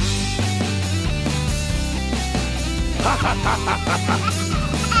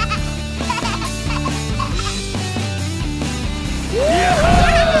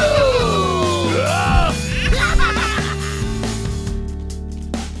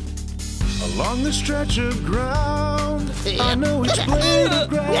 Along the stretch of ground, I know each blade of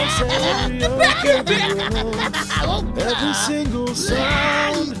grass, every oak, every single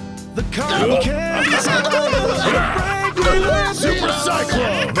sound. The cotton candy Super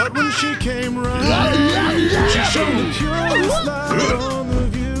Cyclone! But when she came round, she shone a curious light on the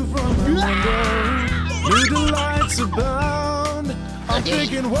view from her window. New delights abound. I'm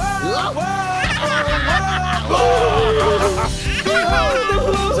thinking, whoa, behold the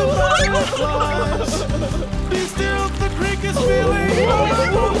close of fireflies. Be still, the creek is feeling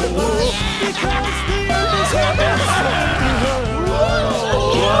because the earth is heavy.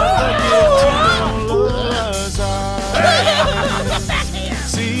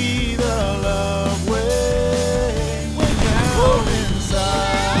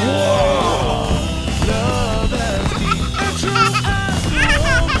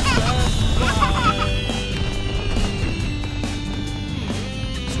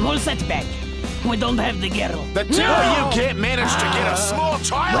 small setback. We don't have the girl. The two of you can't manage to get a small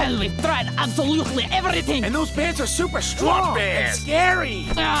child? Well, we've tried absolutely everything. And those bears are super strong and scary.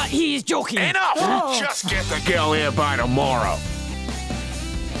 He's joking. Enough! Just get the girl here by tomorrow.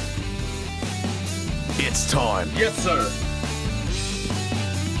 It's time. Yes, sir.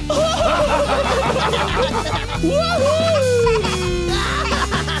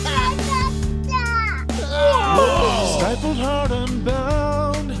 Stifled heart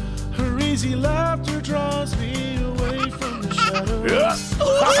unbound, her easy laughter draws me away from the shadows.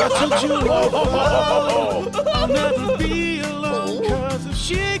 Such a jewel, I'll never be alone, 'cause if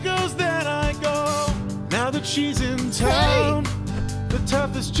she goes, then I go. Now that she's in town, the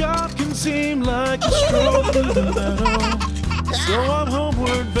toughest job can seem like a stroll through the meadow. So I'm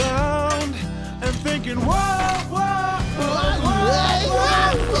homeward bound and thinking, whoa, whoa, whoa, whoa,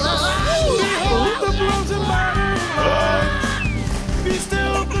 whoa. Behold the blows and butterflies. Be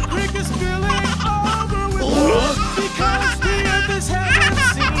still, the creek is spilling over with blood, because the earth is heaven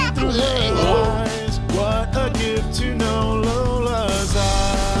seen through her eyes. What a gift to know Lola's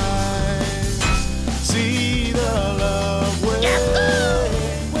eyes. See the love way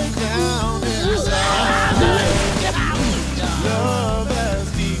down inside. Love as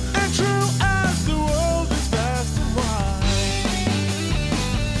deep and true as the world is vast and wide.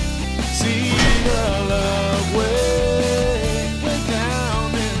 See the love way down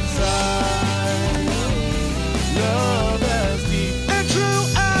inside. Love as deep and true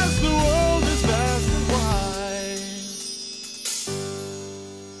as the world is vast and wide.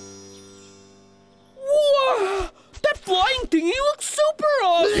 Whoa! That flying thingy looks super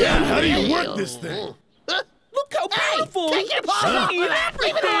awesome! Yeah, how do you work this thing? Look how beautiful! Take your paws off of that!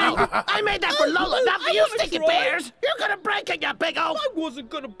 Leave it alone! I made that for Lola, not for you, sticky bears! You're gonna break it, you big old... I wasn't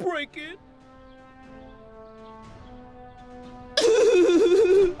gonna break it.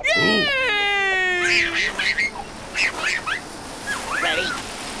 Yay! Ready?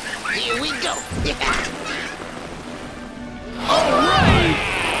 Here we go!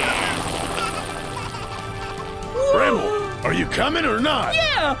 Bramble, are you coming or not?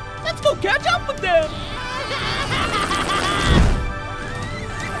 Yeah! Let's go catch up with them!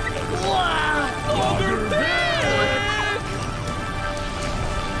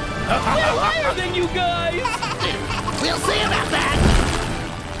 We're higher than you guys! We'll see about that!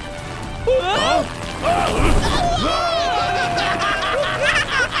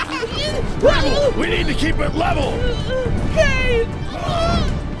 Bramble, we need to keep it level! Hey!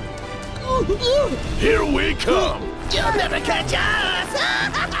 Here we come! You'll never catch us!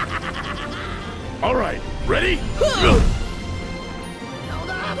 All right, ready? Hold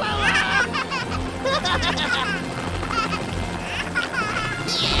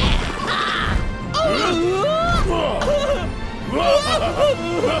on, Lola!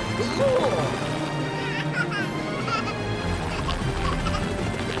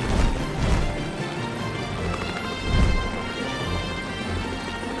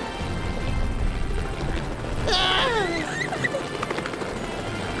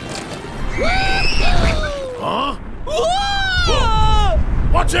 Huh? Whoa!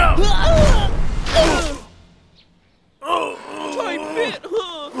 Watch out! Tight fit,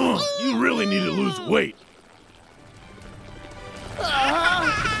 huh? You really need to lose weight.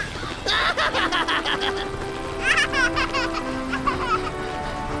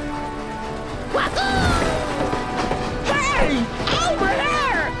 Hey! Over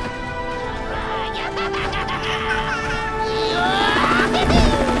here!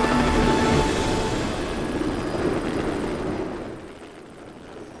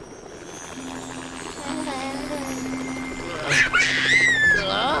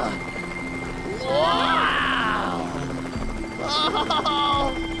 Wow!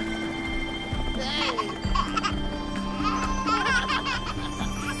 Oh! Hey!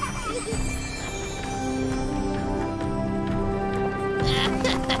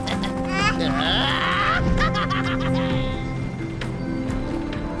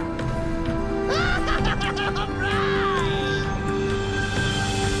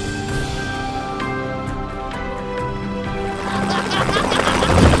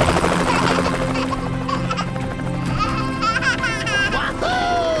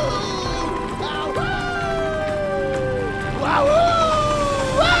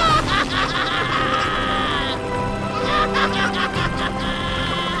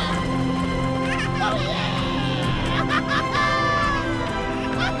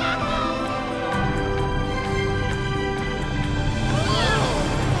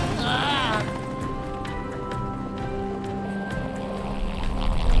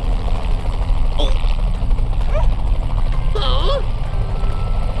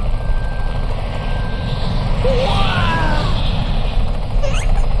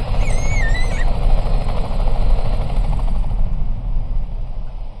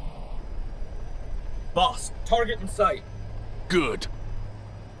 Good.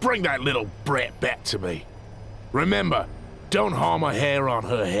 Bring that little brat back to me. Remember, don't harm a hair on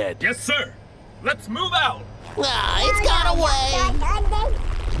her head. Yes, sir. Let's move out. It's got away.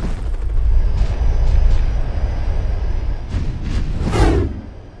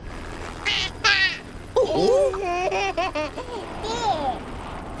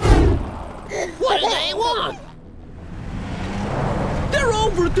 What do they want? They're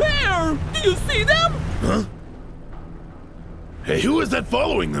over there! Do you see them? Huh? Hey, who is that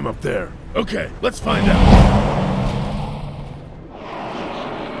following them up there? Okay, let's find out.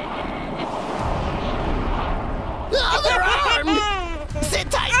 Oh, they're armed! Sit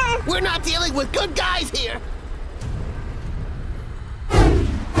tight! We're not dealing with good guys here!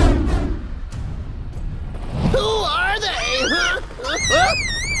 Who are they? Huh?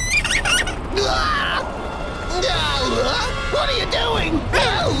 What are you doing?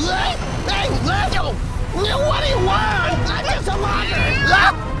 What do you want? I'm just a logger!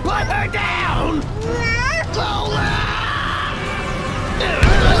 Put her down!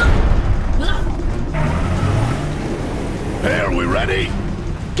 Hey, are we ready?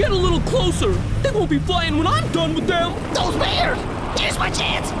 Get a little closer. They won't be flying when I'm done with them. Those bears! Here's my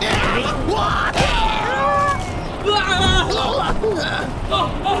chance! What?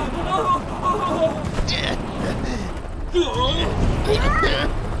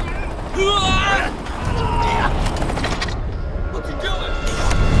 What's he doing?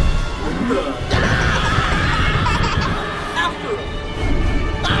 After him.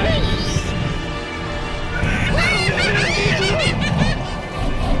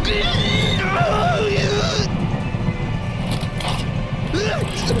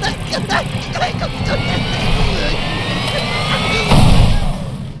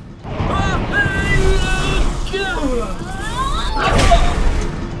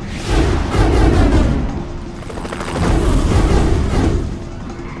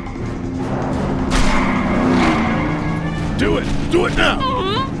 Do it! Do it now!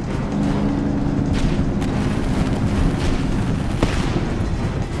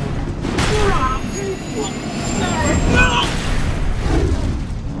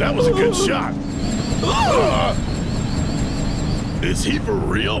 That was a good shot. Is he for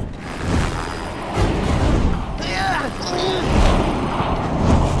real?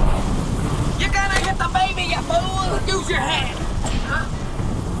 You're gonna hit the baby, you fool! Use your hand!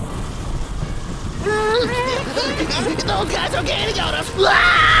 Those guys are gaining on us!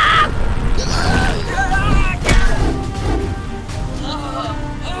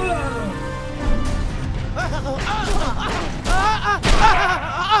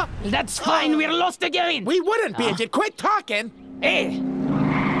 That's fine, we're lost again! We wouldn't be if you quit talking! Hey!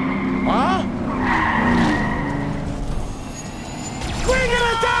 Huh? We're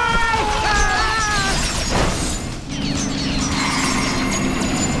gonna die!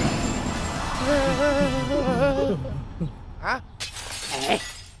 Huh?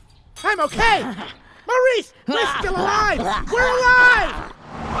 I'm okay! Maurice! We're still alive! We're alive!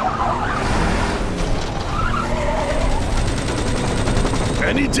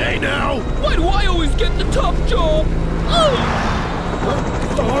 Any day now! Why do I always get the tough job?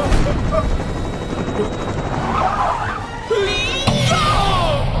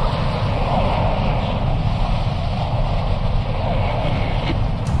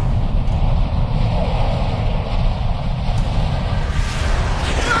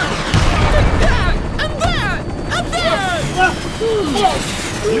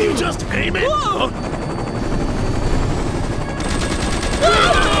 Will you just aim it? Huh?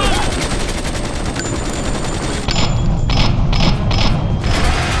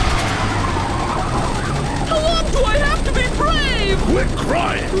 How long do I have to be brave? Quit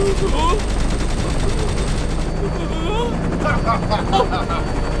crying!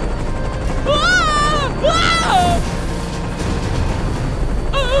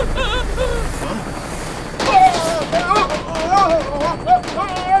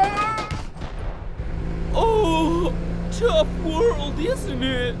 Oh, tough world, isn't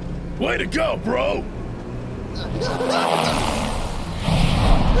it? Way to go, bro!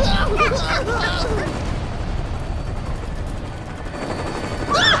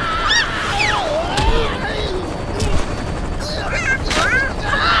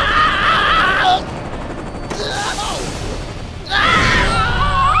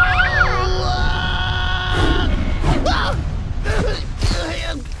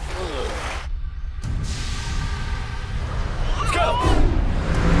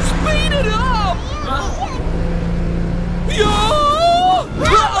 Speed it up! Yo!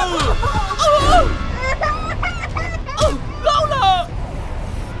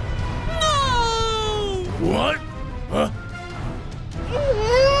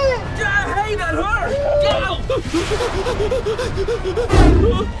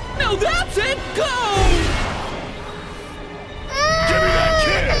 Now that's it! Go! Give me that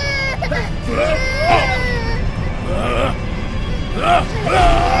kid!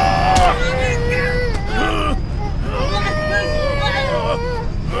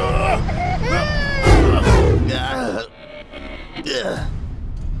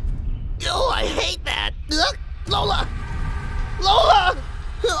 Oh, I hate that. Lola! Lola!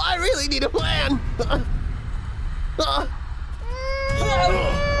 I really need a plan.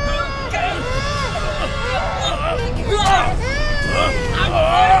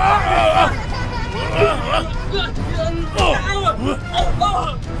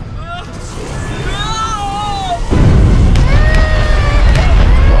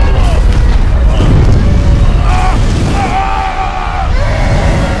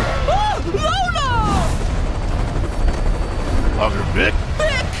 Hugger, Vic?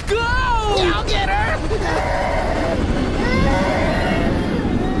 Vic, go! I'll get her!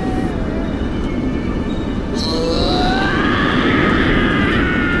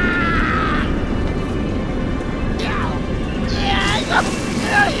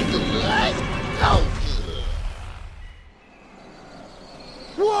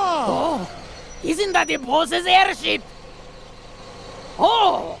 Whoa! Oh, isn't that the boss's airship?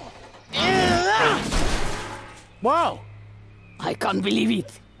 Oh! Whoa! I can't believe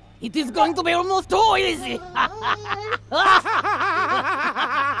it. It is going to be almost too easy. Booger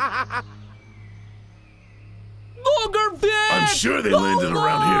Vic! I'm sure they landed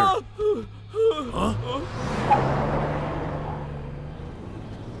around here. Huh?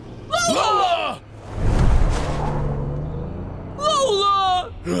 Lola!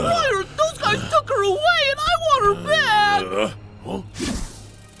 Lola! Fire! Those guys took her away and I want her back! Huh?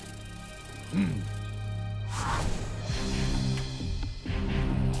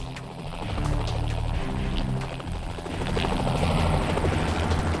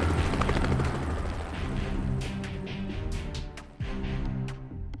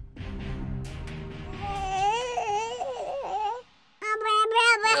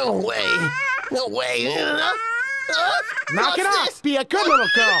 No way. No way. Knock it off. Be a good little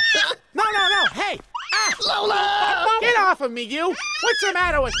girl. No. Hey. Lola! Get off of me, you. What's the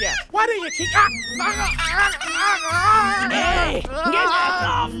matter with you? Why do you keep... Hey! Get that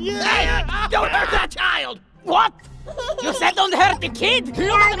off! Hey! Don't hurt that child! What? You said don't hurt the kid?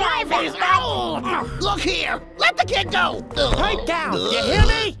 Look at my face now! Look here. Let the kid go. Pipe down. You hear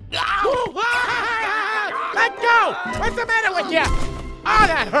me? Let go. What's the matter with you? Oh,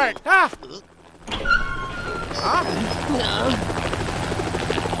 that hurt.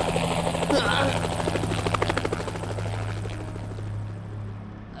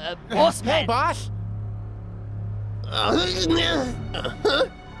 Boss Hey, man. boss.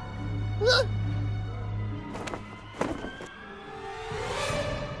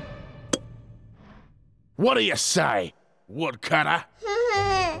 What do you say, woodcutter?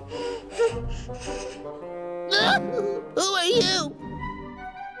 Who are you?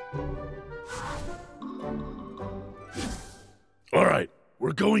 All right,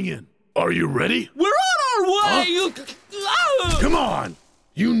 we're going in. Are you ready? We're on our way! Come on!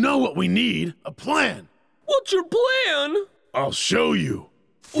 You know what we need, a plan. What's your plan? I'll show you.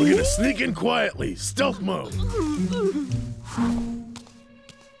 We're gonna sneak in quietly, stealth mode.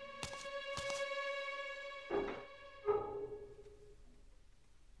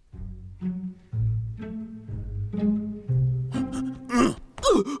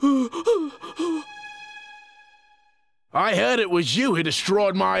 I heard it was you who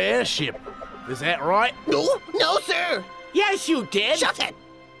destroyed my airship. Is that right? No, sir. Yes, you did. Shut it.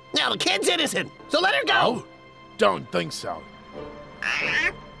 Now the kid's innocent, so let her go. Oh, don't think so.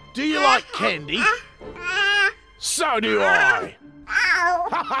 Do you like candy? So do I.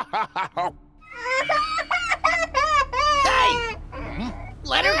 Hey!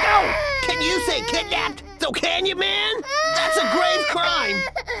 Let her go! Can you say kidnapped? So can you, man? That's a grave crime.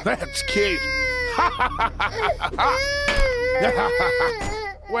 That's cute.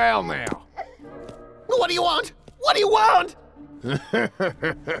 Well, now. What do you want? What do you want?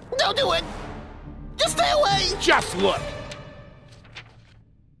 Don't do it. Just stay away. Just look.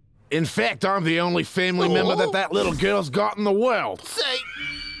 In fact, I'm the only family member that little girl's got in the world. Say,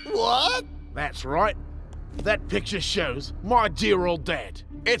 what? That's right. That picture shows my dear old dad.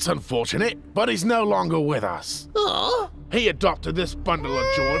 It's unfortunate, but he's no longer with us. Huh? He adopted this bundle of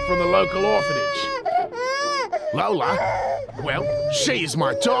joy from the local orphanage. Lola, well, she's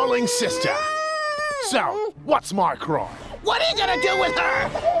my darling sister. So, what's my cry? What are you gonna do with her?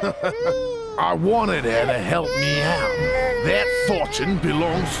 I wanted her to help me out. That fortune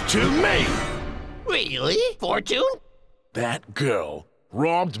belongs to me. Really? Fortune? That girl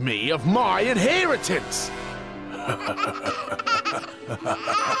robbed me of my inheritance.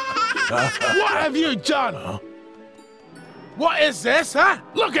 What have you done? What is this, huh?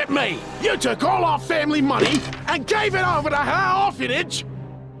 Look at me! You took all our family money and gave it over to her orphanage?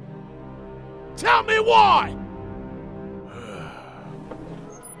 Tell me why!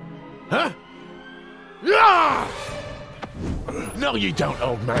 Huh? Ah! No, you don't,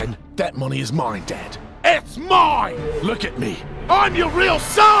 old man. That money is mine, Dad. It's mine! Look at me. I'm your real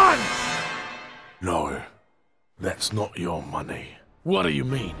son! No, that's not your money. What do you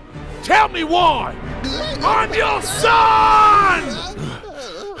mean? Tell me why! I'm your son!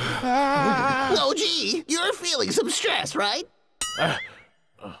 Oh, gee, you're feeling some stress, right?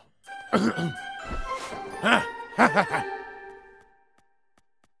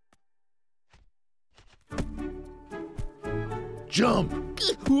 Jump!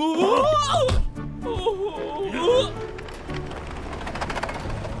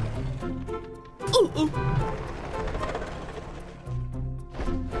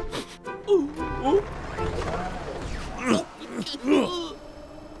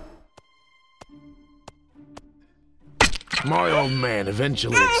 My old man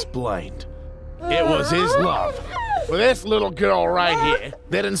eventually explained. It was his love for this little girl right here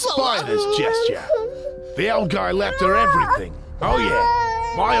that inspired this gesture. The old guy left her everything. Oh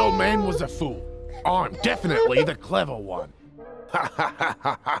yeah, my old man was a fool. I'm definitely the clever one.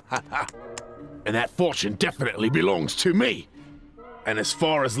 And that fortune definitely belongs to me. And as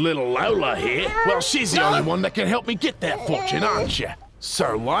far as little Lola here, well, she's the only one that can help me get that fortune, aren't you?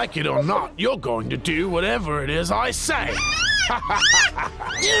 So like it or not, you're going to do whatever it is I say.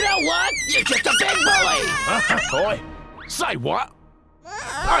 You know what? You're just a big bully! Boy, say what?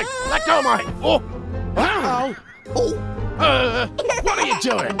 Hey, let go, mate! Oh! Ow! What are you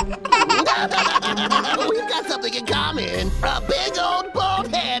doing? We've got something in common. A big old bald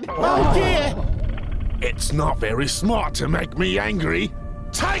head. Oh dear! It's not very smart to make me angry.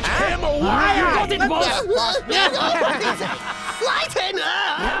 Take him away! You got it, boss! Lighten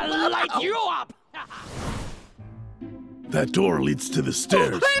up! Light you up! That door leads to the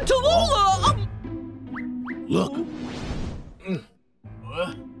stairs. And to Lola! Look.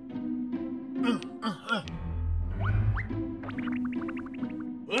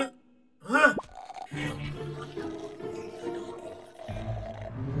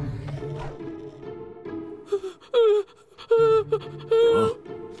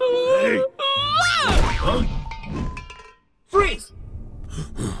 Hey! Huh? Freeze!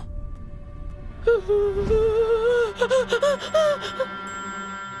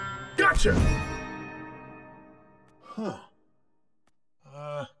 Gotcha! Huh.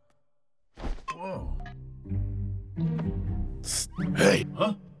 Whoa. Hey!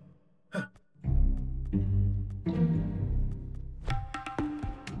 Huh?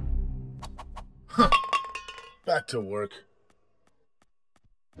 Huh. Back to work.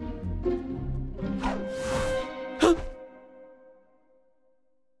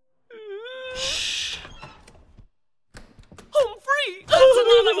 Shh. I'm free! That's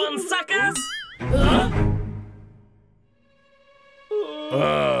another one, suckers!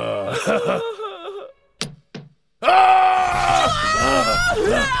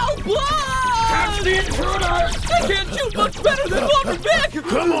 Help! Catch the intruder! They can't shoot much better than walking back!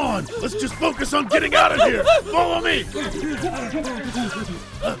 Come on! Let's just focus on getting out of here! Follow me!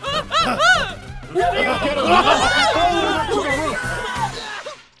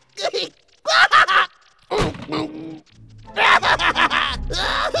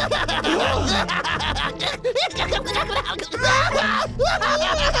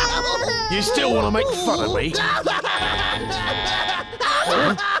 You still want to make fun of me?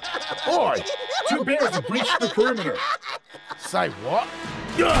 Oi! Two bears have breached the perimeter. Say what?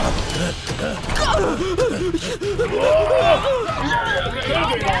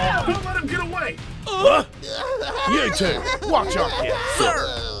 Don't let him get away! You two, watch out here. Sir!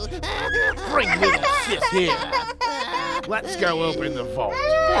 Bring little sis here. Let's go open the vault.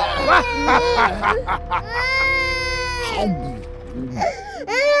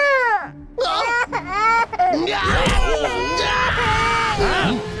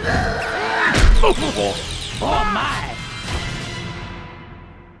 Oh my!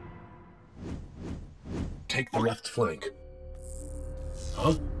 Take the left flank.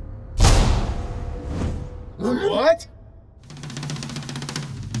 Huh? What?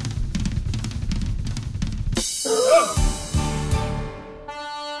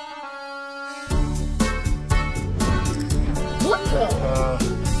 What the?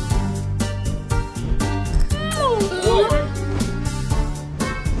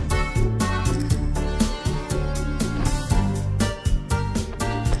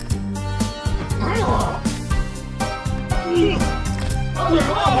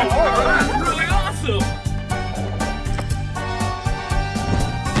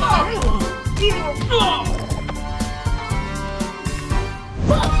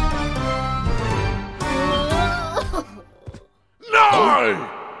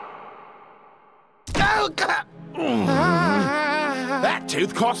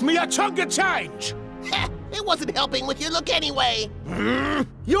 tooth cost me a chunk of change! It wasn't helping with your look anyway.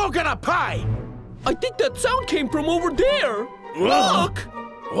 You're gonna pay! I think that sound came from over there. Look!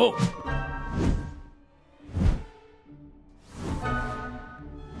 Oh.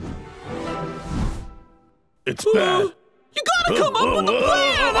 It's bad. You gotta come up with a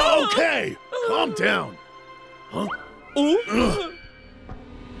plan! Okay, calm down. Huh?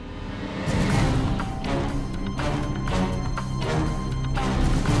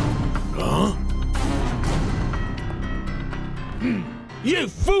 Huh? You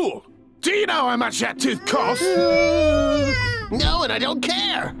fool! Do you know how much that tooth costs? No, and I don't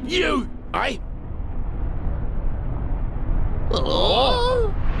care. You... I...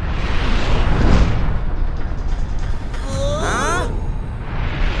 Oh. Huh?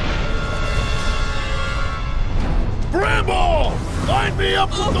 Bramble! Line me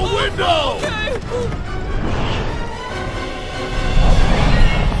up with the window! Okay.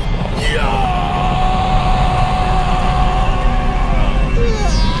 Yeah!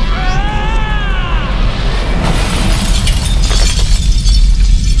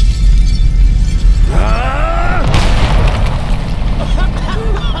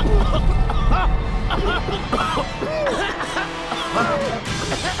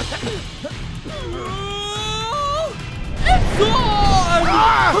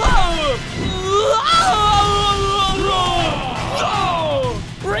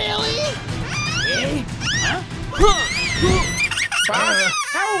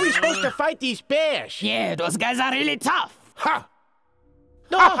 How are we supposed to fight these bears? Yeah, those guys are really tough. Ha!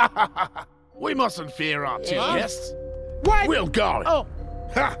 No. We mustn't fear our two guests. What? We'll go. Oh.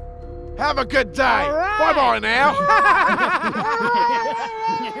 Ha! Have a good day. All right. Bye-bye now.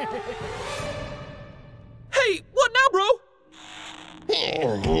 Hey, what now, bro?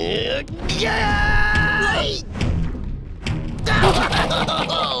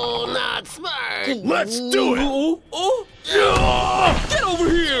 Oh, not smart. Let's do it! Get over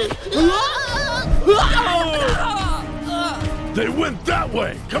here! They went that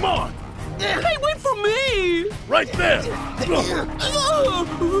way! Come on! Hey, wait for me! Right there!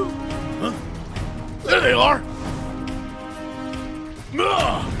 Huh? There they are!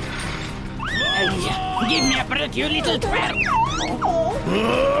 Give me a break, you little twerp!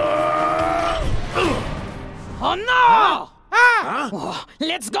 Oh no! Huh? Oh,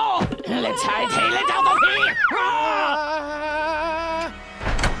 let's go! Let's hightail it out of here!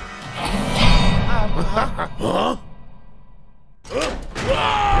 Huh?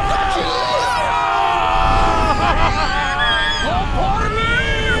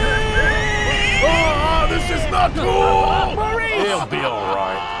 Oh, this is not cool! He'll be all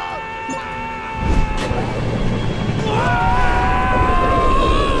right.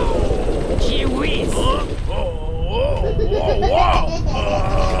 Gee whiz!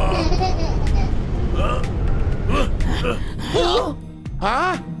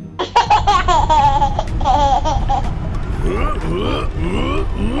 Huh?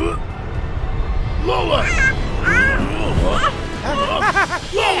 Lola!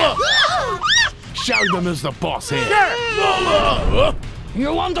 Lola! Show them as the boss here. Lola!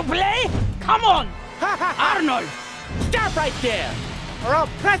 You want to play? Come on! Arnold! Stop right there, or I'll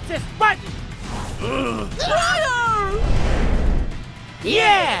press this button.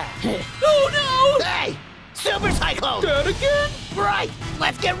 Yeah! Oh no! Hey, Super Cyclone! That again? Right,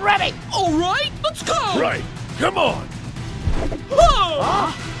 let's get ready. All right, let's go! Right, come on!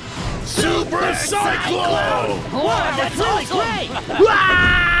 Huh? Super Cyclone! Wow, that's really great!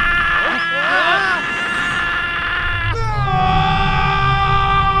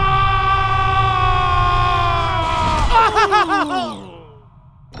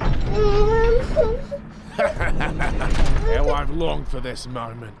 How I've longed for this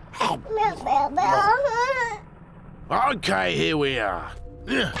moment. Okay, here we are.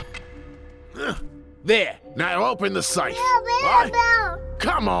 There, now open the safe. Right?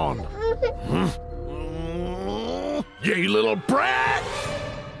 Come on. You little brat.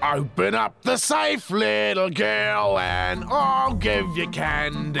 Open up the safe, little girl, and I'll give you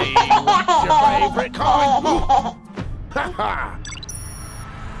candy. What's your favorite kind? Ha ha.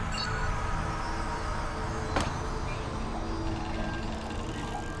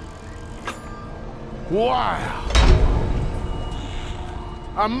 Wow!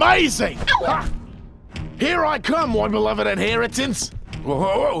 Amazing! Ha! Here I come, my beloved inheritance!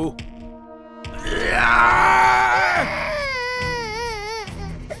 Whoa! Yeah!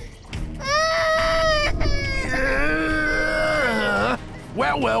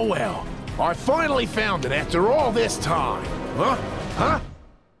 Well, well, well. I finally found it after all this time. Huh? Huh?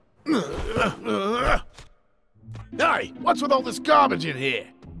 Hey, what's with all this garbage in here?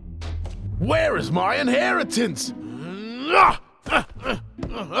 Where is my inheritance?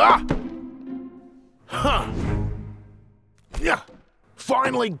 Huh. Yeah,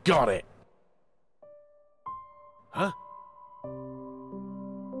 finally got it. Huh?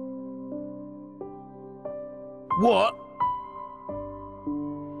 What?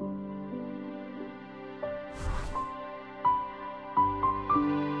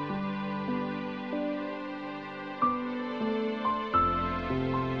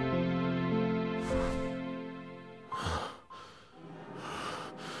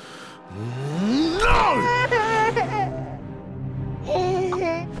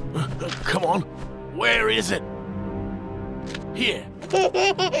 Come on, where is it? Here. You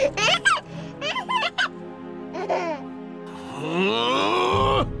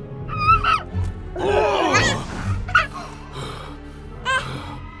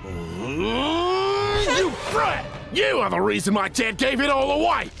brat! You are the reason my dad gave it all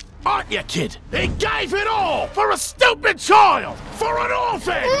away! Aren't you, kid? He gave it all for a stupid child! For an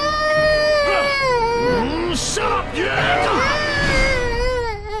orphan! Shut up, you!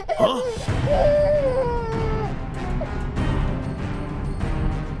 Huh?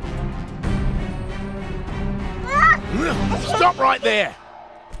 Stop right there!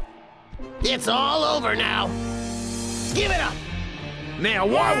 It's all over now. Give it up! Now,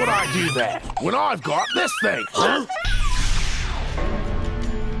 why would I do that when I've got this thing? Huh?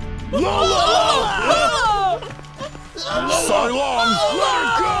 Lola! So long!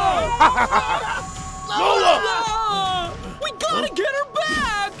 Lola! We gotta get her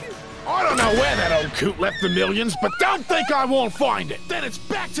back! I don't know where that old coot left the millions, but don't think I won't find it. Then it's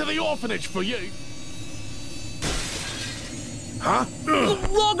back to the orphanage for you. Huh?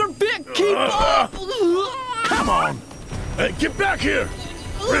 Logger Vic, keep up! Come on! Hey, get back here!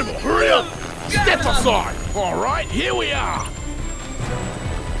 Rimble, hurry up! Step aside! All right, here we are!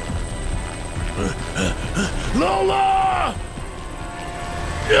 Lola!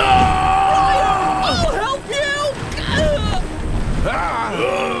 I'll help you!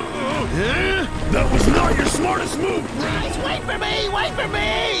 That was not your smartest move! Guys, wait for me! Wait for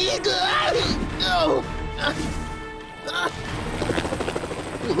me! No!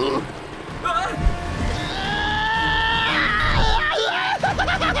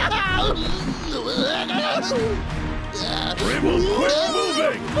 Rimble, quit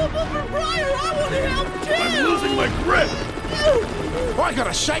moving! Briar, I want to help too! I'm losing my grip! I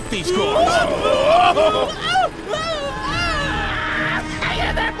gotta shake these guys! Hang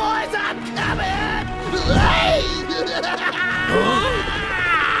in there, boys! I'm coming!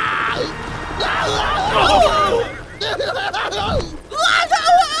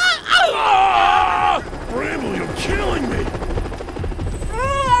 Rimble, you're killing me!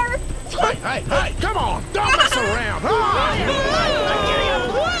 Hey, come on! Don't mess around!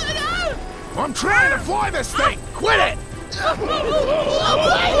 I'm trying to fly this thing! Quit it!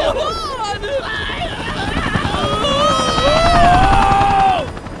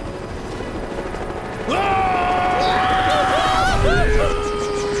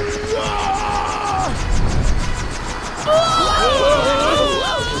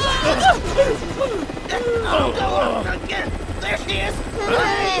 There she is!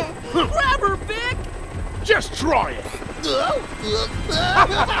 Grab her, Vic! Just try it!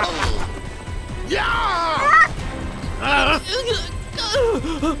 Yeah!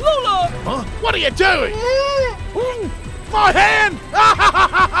 Lola! Huh? What are you doing? My hand!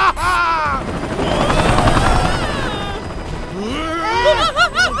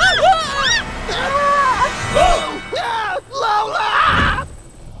 Lola!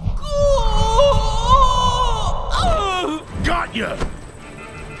 Got you!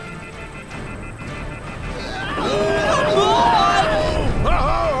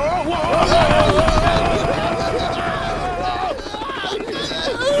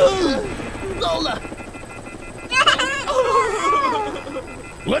 Lola!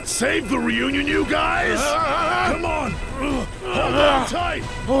 Let's save the reunion, you guys! Come on! Hold on tight!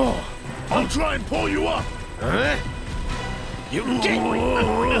 I'll try and pull you up! Huh? You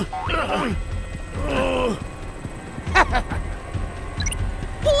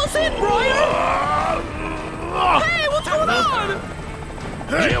Pull us in, Brian! Hey, what's going on?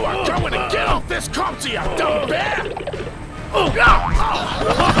 You are going to get off this copter, you dumb bear!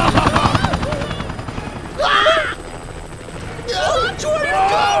 Watch where you're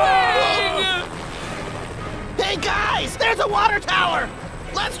going! Hey guys, there's a water tower!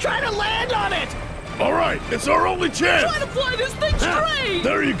 Let's try to land on it! All right, it's our only chance! Try to fly this thing straight!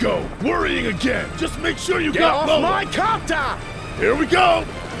 There you go, worrying again. Just make sure you Get got off Lola. my copter! Here we go!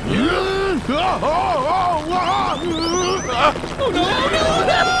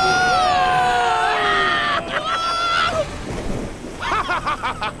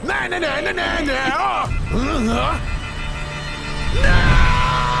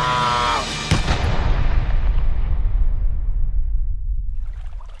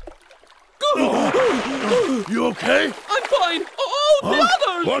 You okay? I'm fine. Oh, the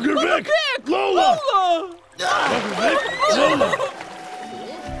others! Bugger Vic! Lola! Bugger Vic! Lola!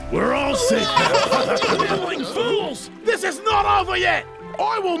 We're all safe now. Diddling fools! This is not over yet!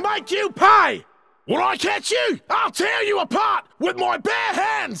 I will make you pay! When I catch you, I'll tear you apart with my bare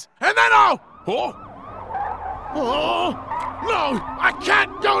hands, and then I'll... Oh! Oh! No! I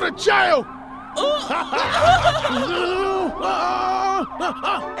can't go to jail!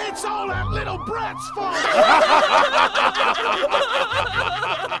 It's all that little brat's fault!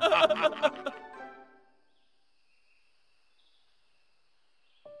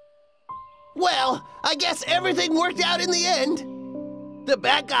 Well, I guess everything worked out in the end. The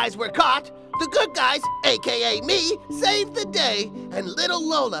bad guys were caught, the good guys, aka me, saved the day, and little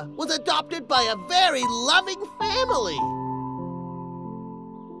Lola was adopted by a very loving family.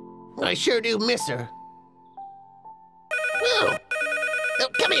 I sure do miss her. Oh,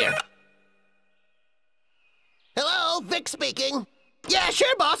 come here. Hello, Vic speaking. Yeah,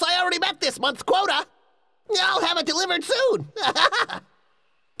 sure, boss, I already met this month's quota. I'll have it delivered soon.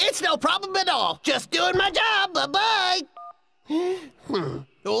 It's no problem at all. Just doing my job. Bye-bye.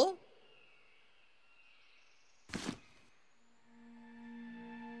 Oh?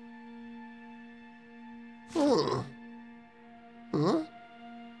 Huh?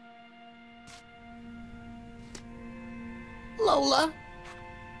 Lola?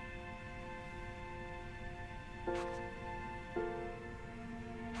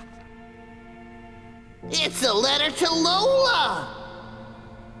 It's a letter to Lola!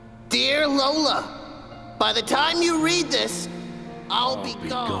 Dear Lola, by the time you read this, I'll be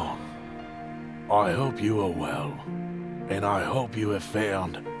gone. I hope you are well, and I hope you have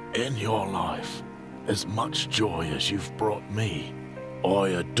found in your life as much joy as you've brought me. I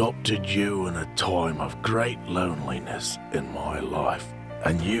adopted you in a time of great loneliness in my life,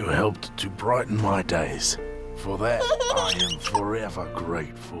 and you helped to brighten my days. For that, I am forever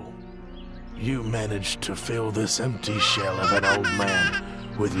grateful. You managed to fill this empty shell of an old man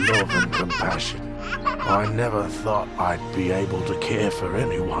with love and compassion. I never thought I'd be able to care for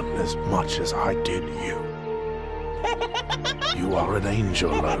anyone as much as I did you. You are an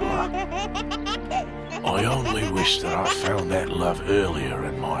angel, Lola. I only wish that I found that love earlier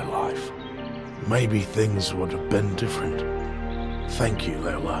in my life. Maybe things would have been different. Thank you,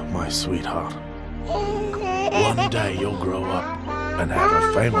 Lola, my sweetheart. One day you'll grow up and have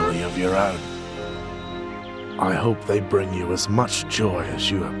a family of your own. I hope they bring you as much joy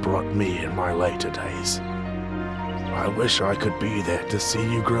as you have brought me in my later days. I wish I could be there to see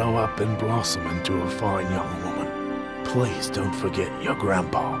you grow up and blossom into a fine young woman. Please don't forget your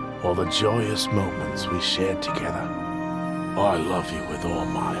grandpa or the joyous moments we shared together. I love you with all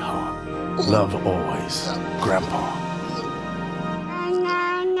my heart. Love always, Grandpa.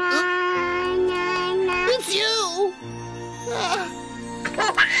 It's you!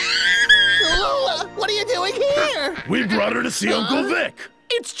 Lola, what are you doing here? We brought her to see Uncle Vic.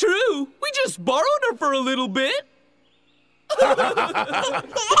 It's true. We just borrowed her for a little bit.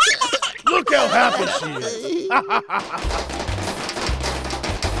 Look how happy she is.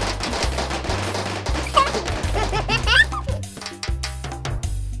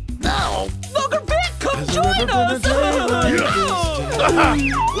 No! Bugger Vic, come join us!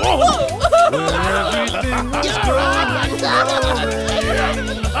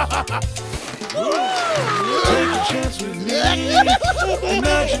 Take a chance with me.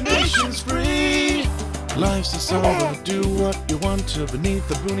 Imagination's free. Life's a song, but do what you want to beneath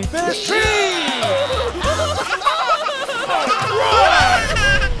the Boonie best tree.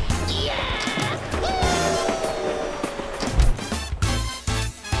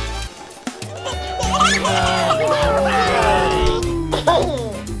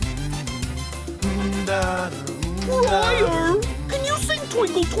 Ryer, can you sing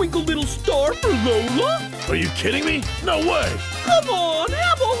Twinkle Twinkle Little Star for Lola? Are you kidding me? No way. Come on,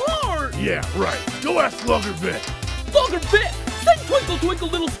 have a heart. Yeah, right. Go ask Bugger Vic. Bugger Vic, sing Twinkle Twinkle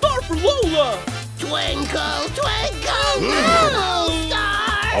Little Star for Lola. Twinkle, twinkle, little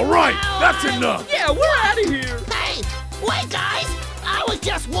star. All right, that's enough. Yeah, we're out of here. Hey, wait, guys. I was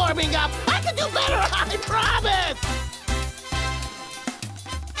just warming up. I can do better, I promise.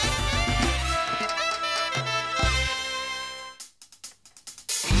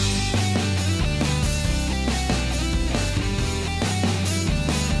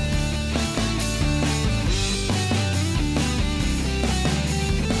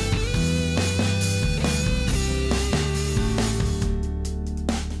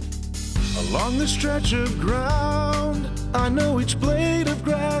 Along the stretch of ground, I know each blade of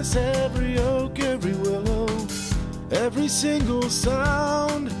grass, every oak, every willow, every single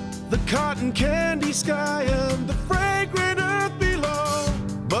sound, the cotton candy sky and the fragrant earth below.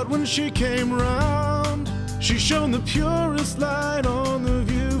 But when she came round, she shone the purest light on the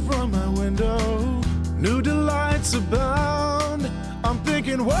view from my window. New delights abound. I'm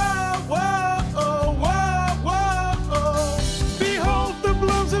thinking, whoa, whoa, oh, whoa, whoa, oh. Behold the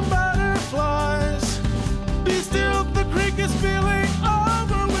blooms and butterflies. Be still, the creek is spilling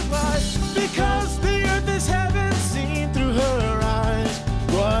over with life. Because the earth is heaven seen through her eyes.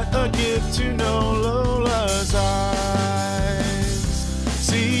 What a gift to know Lola's eyes.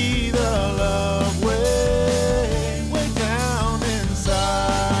 See the love way, way down inside.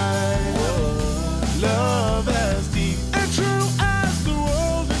 Love as deep and true as the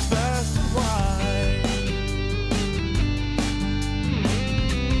world is vast and wide.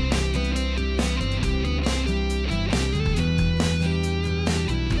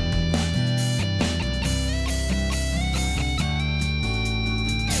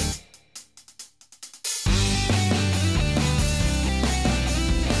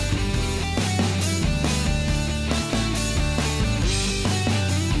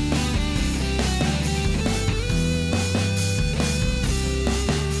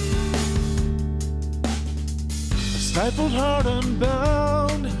 Stifled heart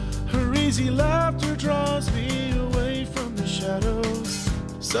unbound, her easy laughter draws me away from the shadows.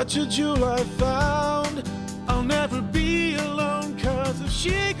 Such a jewel I found, I'll never be alone, 'cause if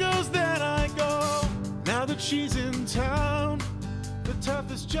she goes then I go. Now that she's in town, the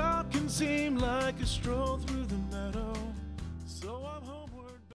toughest job can seem like a stroll through the